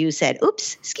 12-year-old who you said,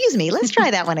 oops, excuse me, let's try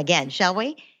that one again, shall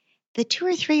we? The 2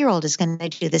 or 3-year-old is going to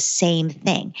do the same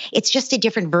thing. It's just a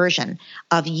different version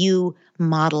of you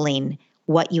modeling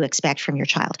what you expect from your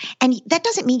child. And that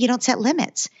doesn't mean you don't set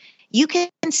limits. You can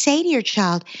say to your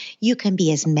child, you can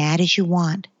be as mad as you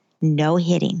want, no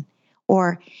hitting.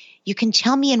 Or you can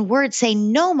tell me in words, say,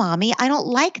 no, mommy, I don't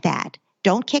like that.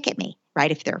 Don't kick at me,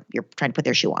 right? If you're trying to put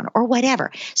their shoe on or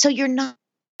whatever. So you're not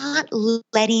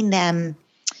letting them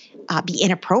be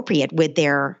inappropriate with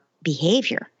their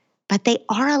behavior, but they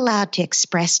are allowed to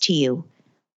express to you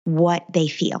what they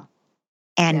feel.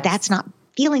 And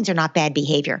feelings are not bad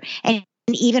behavior. And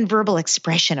even verbal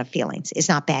expression of feelings is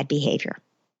not bad behavior.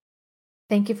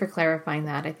 Thank you for clarifying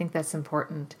that. I think that's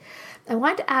important. I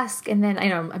wanted to ask, and then I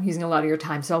know I'm using a lot of your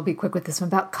time, so I'll be quick with this one,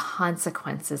 about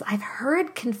consequences. I've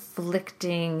heard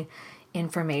conflicting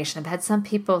information. I've had some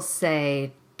people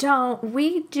say,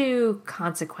 we do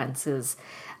consequences,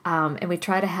 and we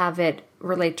try to have it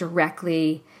relate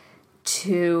directly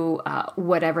to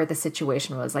whatever the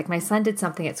situation was. Like my son did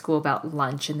something at school about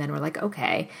lunch, and then we're like,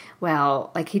 okay,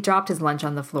 well, like he dropped his lunch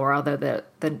on the floor, although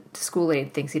the school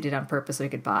aide thinks he did on purpose so he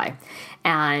could buy.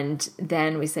 And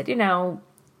then we said,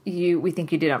 we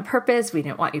think you did on purpose. We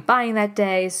didn't want you buying that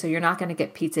day, so you're not going to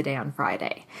get pizza day on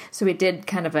Friday. So we did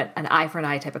kind of an eye for an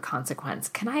eye type of consequence.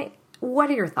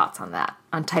 What are your thoughts on that,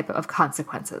 on type of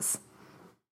consequences?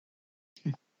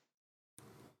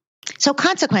 So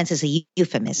consequence is a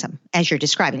euphemism, as you're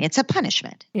describing. It's a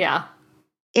punishment. Yeah.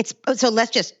 So let's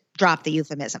just drop the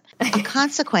euphemism. A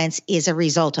consequence is a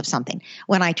result of something.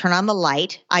 When I turn on the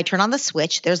light, I turn on the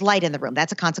switch, there's light in the room.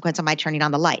 That's a consequence of my turning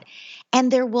on the light.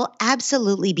 And there will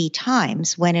absolutely be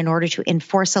times when, in order to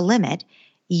enforce a limit,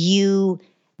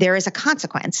 there is a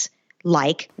consequence.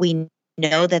 Like we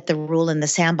know that the rule in the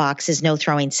sandbox is no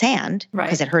throwing sand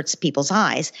because it hurts people's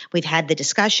eyes. We've had the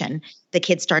discussion. The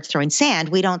kid starts throwing sand.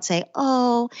 We don't say,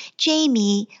 oh,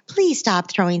 Jamie, please stop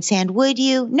throwing sand, would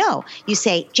you? No, you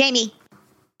say, Jamie,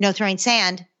 no throwing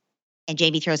sand. And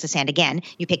Jamie throws the sand again.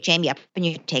 You pick Jamie up and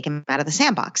you take him out of the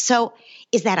sandbox. So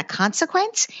is that a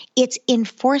consequence? It's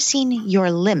enforcing your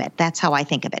limit. That's how I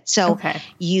think of it. So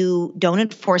you don't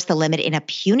enforce the limit in a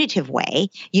punitive way.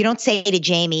 You don't say to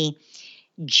Jamie,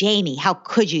 how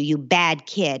could you bad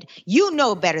kid? You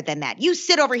know better than that. You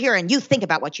sit over here and you think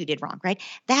about what you did wrong, right?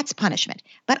 That's punishment.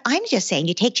 But I'm just saying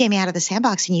you take Jamie out of the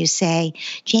sandbox and you say,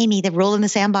 Jamie, the rule in the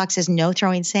sandbox is no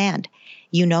throwing sand.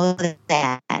 You know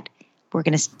that. We're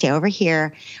going to stay over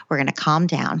here. We're going to calm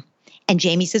down. And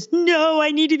Jamie says, no,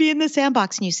 I need to be in the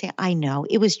sandbox. And you say, I know.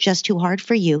 It was just too hard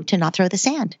for you to not throw the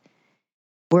sand.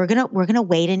 We're gonna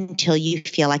wait until you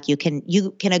feel like you can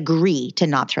agree to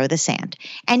not throw the sand.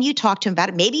 And you talk to him about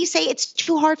it. Maybe you say it's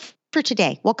too hard for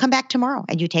today. We'll come back tomorrow.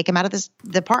 And you take him out of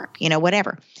the park,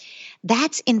 whatever.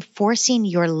 That's enforcing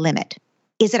your limit.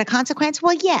 Is it a consequence?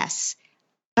 Well, yes.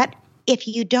 But if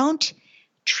you don't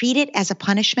treat it as a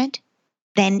punishment,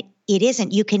 then it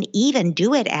isn't. You can even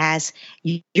do it as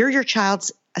you're your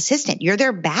child's assistant. You're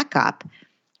their backup,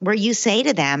 where you say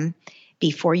to them,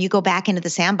 before you go back into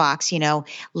the sandbox,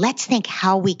 let's think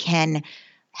how we can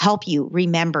help you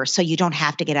remember so you don't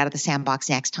have to get out of the sandbox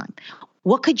next time.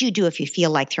 What could you do if you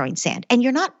feel like throwing sand? And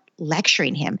you're not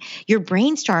lecturing him. You're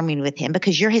brainstorming with him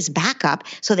because you're his backup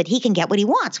so that he can get what he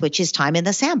wants, which is time in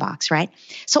the sandbox, right?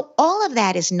 So all of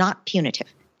that is not punitive,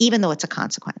 even though it's a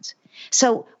consequence.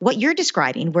 So what you're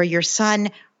describing, where your son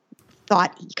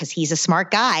thought, because he's a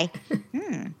smart guy,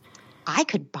 I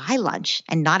could buy lunch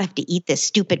and not have to eat this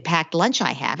stupid packed lunch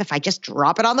I have if I just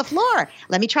drop it on the floor.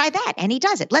 Let me try that. And he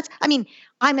does it.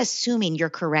 I'm assuming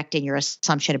you're correct in your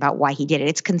assumption about why he did it.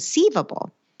 It's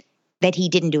conceivable that he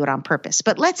didn't do it on purpose.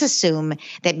 But let's assume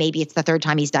that maybe it's the third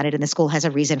time he's done it and the school has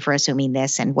a reason for assuming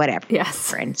this and whatever.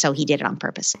 Yes. And so he did it on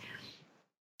purpose.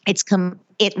 It's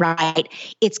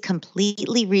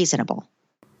completely reasonable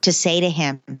to say to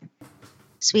him,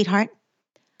 sweetheart,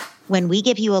 when we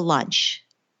give you a lunch,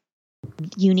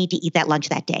 you need to eat that lunch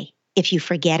that day. If you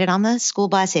forget it on the school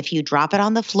bus, if you drop it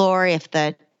on the floor, if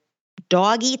the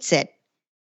dog eats it,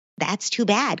 that's too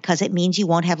bad because it means you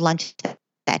won't have lunch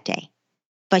that day.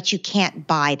 But you can't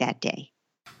buy that day.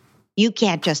 You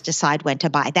can't just decide when to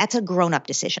buy. That's a grown-up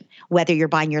decision, whether you're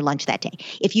buying your lunch that day.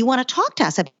 If you want to talk to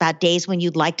us about days when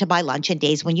you'd like to buy lunch and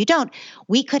days when you don't,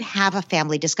 we could have a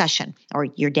family discussion, or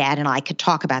your dad and I could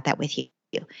talk about that with you,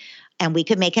 and we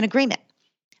could make an agreement.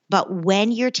 But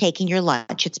when you're taking your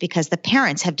lunch, it's because the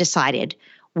parents have decided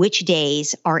which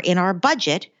days are in our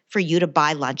budget for you to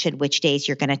buy lunch and which days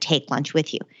you're going to take lunch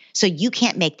with you. So you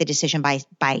can't make the decision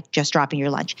by just dropping your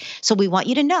lunch. So we want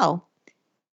you to know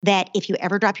that if you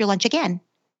ever drop your lunch again,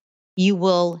 you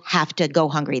will have to go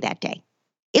hungry that day.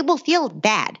 It will feel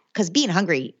bad because being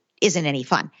hungry isn't any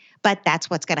fun, but that's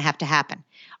what's going to have to happen.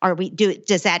 Do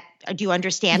you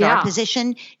understand our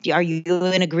position? Are you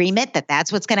in agreement that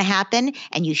that's what's going to happen?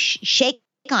 And you shake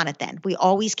on it then. We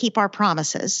always keep our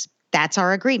promises. That's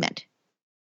our agreement.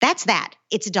 That's that.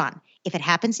 It's done. If it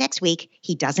happens next week,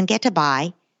 he doesn't get to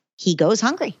buy. He goes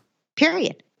hungry,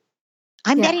 period.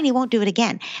 I'm betting he won't do it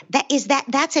again.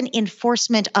 That's an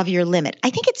enforcement of your limit. I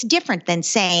think it's different than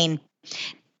saying,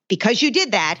 because you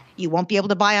did that, you won't be able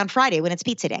to buy on Friday when it's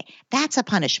pizza day. That's a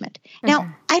punishment.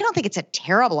 Now, I don't think it's a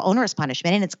terrible onerous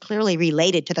punishment, and it's clearly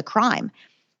related to the crime.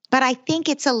 But I think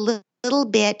it's a little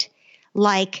bit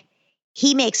like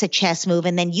he makes a chess move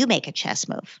and then you make a chess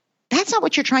move. That's not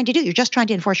what you're trying to do. You're just trying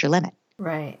to enforce your limit.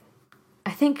 Right. I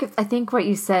think what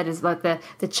you said is about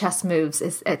the chess moves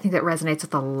I think that resonates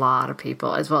with a lot of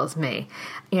people as well as me.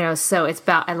 So it's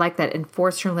about, I like that,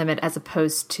 enforce your limit as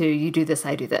opposed to you do this,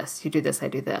 I do this, you do this, I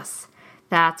do this.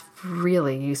 That's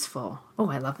really useful. Oh,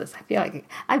 I love this. I feel like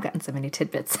I've gotten so many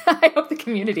tidbits. I hope the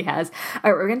community has.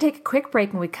 All right, we're going to take a quick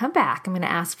break. When we come back, I'm going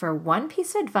to ask for one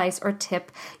piece of advice or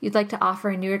tip you'd like to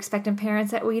offer new expectant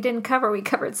parents that we didn't cover. We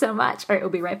covered so much. All right, we'll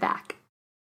be right back.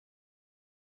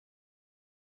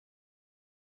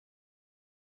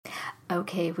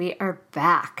 Okay, we are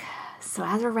back. So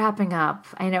as we're wrapping up,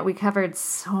 I know we covered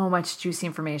so much juicy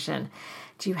information.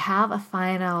 Do you have a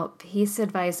final piece of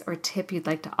advice or tip you'd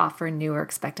like to offer new or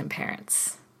expectant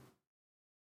parents?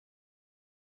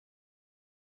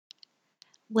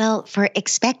 Well, for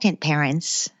expectant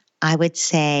parents, I would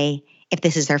say, if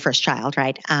this is their first child,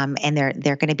 right, and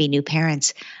they're going to be new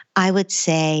parents, I would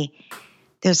say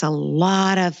there's a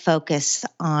lot of focus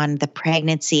on the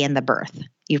pregnancy and the birth.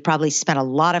 You've probably spent a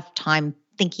lot of time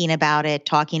thinking about it,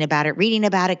 talking about it, reading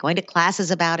about it, going to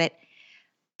classes about it,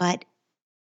 but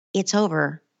it's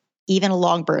over. Even a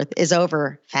long birth is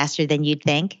over faster than you'd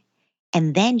think.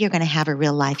 And then you're going to have a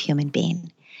real live human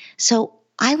being. So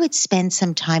I would spend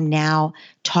some time now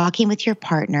talking with your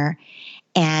partner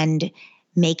and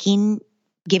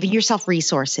giving yourself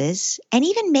resources and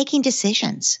even making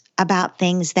decisions about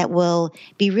things that will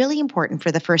be really important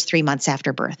for the first 3 months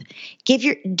after birth. And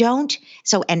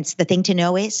the thing to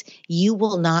know is you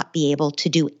will not be able to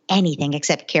do anything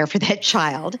except care for that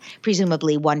child.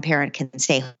 Presumably one parent can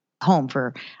stay home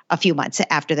for a few months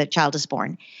after the child is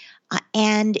born.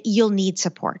 And you'll need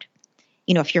support.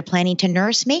 If you're planning to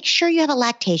nurse, make sure you have a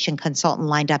lactation consultant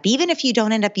lined up. Even if you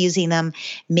don't end up using them,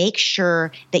 make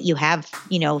sure that you have,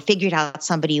 figured out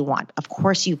somebody you want. Of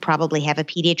course, you probably have a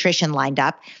pediatrician lined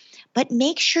up, but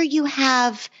make sure you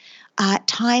have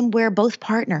time where both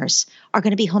partners are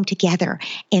going to be home together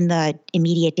in the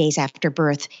immediate days after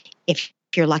birth. If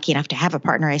you're lucky enough to have a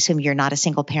partner, I assume you're not a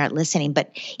single parent listening,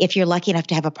 but if you're lucky enough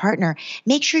to have a partner,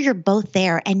 make sure you're both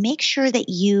there and make sure that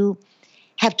you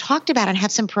have talked about and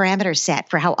have some parameters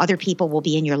set for how other people will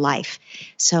be in your life.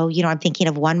 So, I'm thinking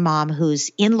of one mom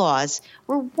whose in-laws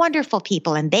were wonderful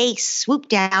people and they swooped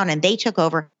down and they took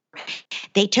over.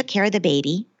 They took care of the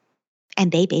baby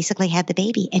and they basically had the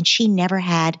baby. And she never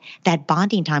had that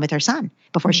bonding time with her son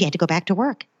before she had to go back to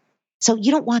work. So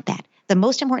you don't want that. The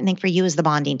most important thing for you is the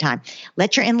bonding time.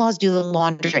 Let your in-laws do the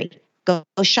laundry, go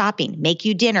shopping, make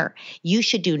you dinner. You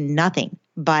should do nothing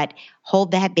but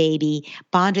hold that baby,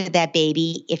 bond with that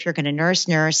baby. If you're going to nurse,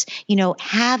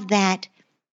 have that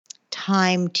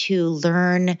time to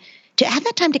learn, to have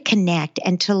that time to connect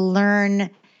and to learn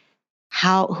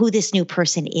who this new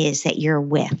person is that you're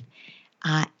with,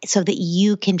 so that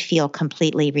you can feel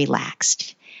completely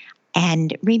relaxed.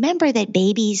 And remember that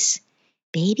babies,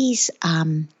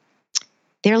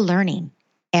 they're learning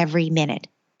every minute.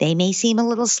 They may seem a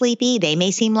little sleepy. They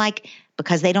may seem like,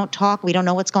 because they don't talk, we don't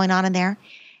know what's going on in there.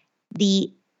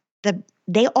 They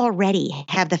already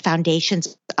have the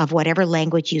foundations of whatever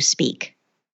language you speak.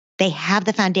 They have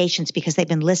the foundations because they've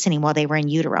been listening while they were in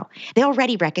utero. They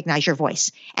already recognize your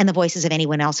voice and the voices of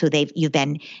anyone else who you've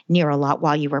been near a lot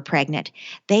while you were pregnant.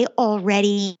 They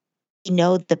already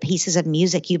know the pieces of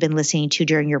music you've been listening to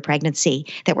during your pregnancy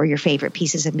that were your favorite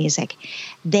pieces of music.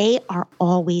 They are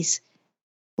always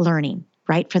learning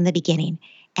right from the beginning.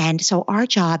 And so our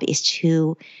job is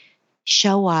to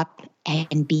show up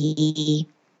and to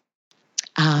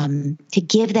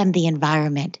give them the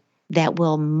environment that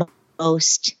will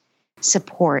most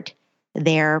support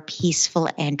their peaceful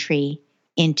entry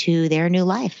into their new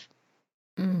life.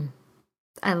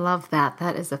 I love that.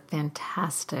 That is a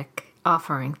fantastic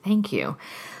offering. Thank you.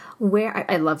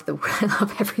 I love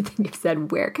everything you've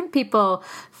said. Where can people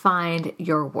find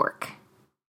your work?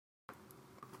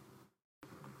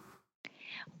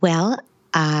 Well,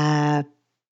 I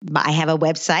have a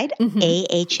website,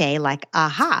 AHA, like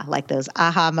aha, like those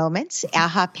aha moments,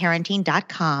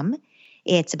 ahaparenting.com.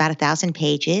 It's about 1,000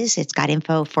 pages. It's got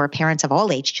info for parents of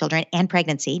all age children and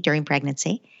pregnancy, during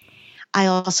pregnancy. I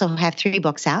also have 3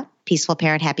 books out. Peaceful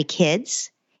Parent, Happy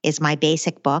Kids is my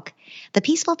basic book. The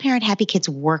Peaceful Parent, Happy Kids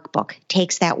workbook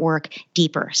takes that work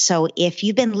deeper. So if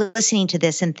you've been listening to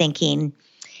this and thinking,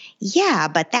 yeah,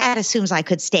 but that assumes I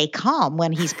could stay calm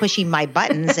when he's pushing my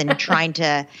buttons and trying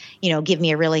to, give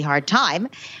me a really hard time.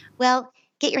 Well,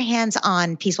 get your hands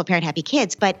on Peaceful Parent, Happy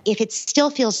Kids. But if it still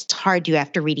feels hard to you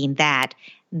after reading that,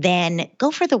 then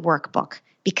go for the workbook,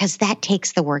 because that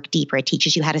takes the work deeper. It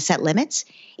teaches you how to set limits.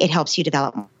 It helps you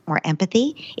develop more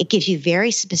empathy. It gives you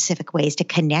very specific ways to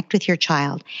connect with your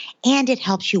child. And it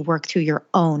helps you work through your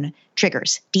own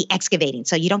triggers, de-excavating,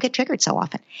 so you don't get triggered so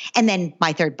often. And then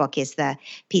my 3rd book is the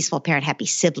Peaceful Parent, Happy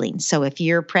Siblings. So if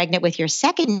you're pregnant with your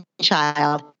 2nd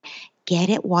child, get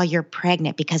it while you're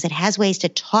pregnant, because it has ways to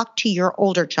talk to your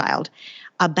older child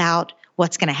about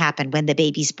what's going to happen when the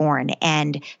baby's born,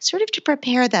 and sort of to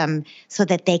prepare them so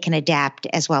that they can adapt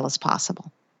as well as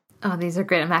possible. Oh, these are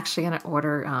great. I'm actually going to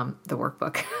order the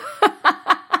workbook.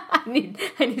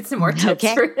 I need some more tips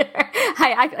for there.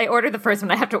 I ordered the first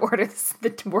one. I have to order the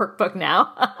workbook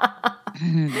now.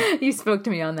 You spoke to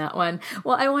me on that one.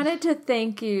 Well, I wanted to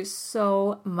thank you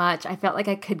so much. I felt like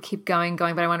I could keep going,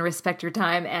 but I want to respect your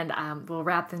time, and we'll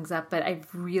wrap things up. But I've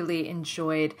really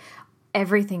enjoyed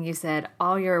everything you said,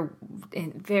 all your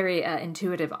very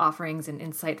intuitive offerings and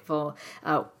insightful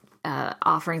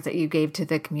offerings that you gave to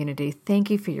the community.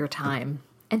 Thank you for your time.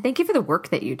 And thank you for the work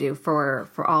that you do for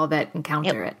all that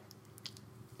encounter it.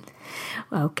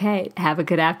 Okay. Have a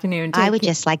good afternoon. I would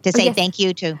just like to say thank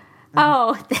you to...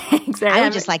 Oh, thanks. I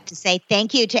would just like to say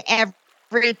thank you to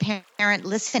every parent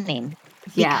listening,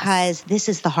 because this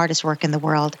is the hardest work in the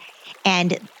world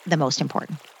and the most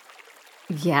important.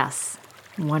 Yes.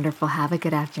 Wonderful. Have a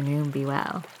good afternoon. Be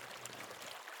well.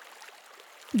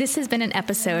 This has been an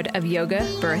episode of Yoga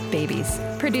Birth Babies,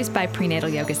 produced by Prenatal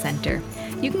Yoga Center.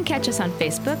 You can catch us on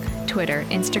Facebook, Twitter,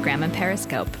 Instagram, and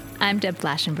Periscope. I'm Deb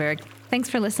Flaschenberg. Thanks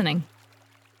for listening.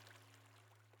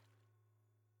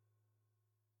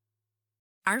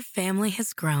 Our family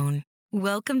has grown.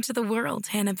 Welcome to the world,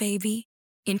 Hannah Baby.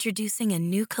 Introducing a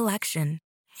new collection,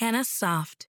 Hannah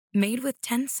Soft, made with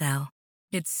Tencel.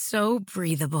 It's so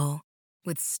breathable,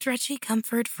 with stretchy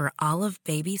comfort for all of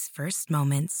baby's first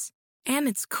moments. And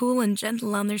it's cool and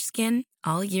gentle on their skin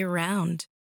all year round.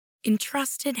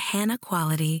 Entrusted Hannah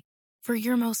quality for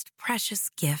your most precious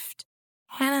gift.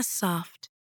 Hannah Soft,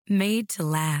 made to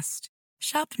last.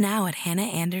 Shop now at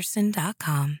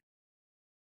hannahanderson.com.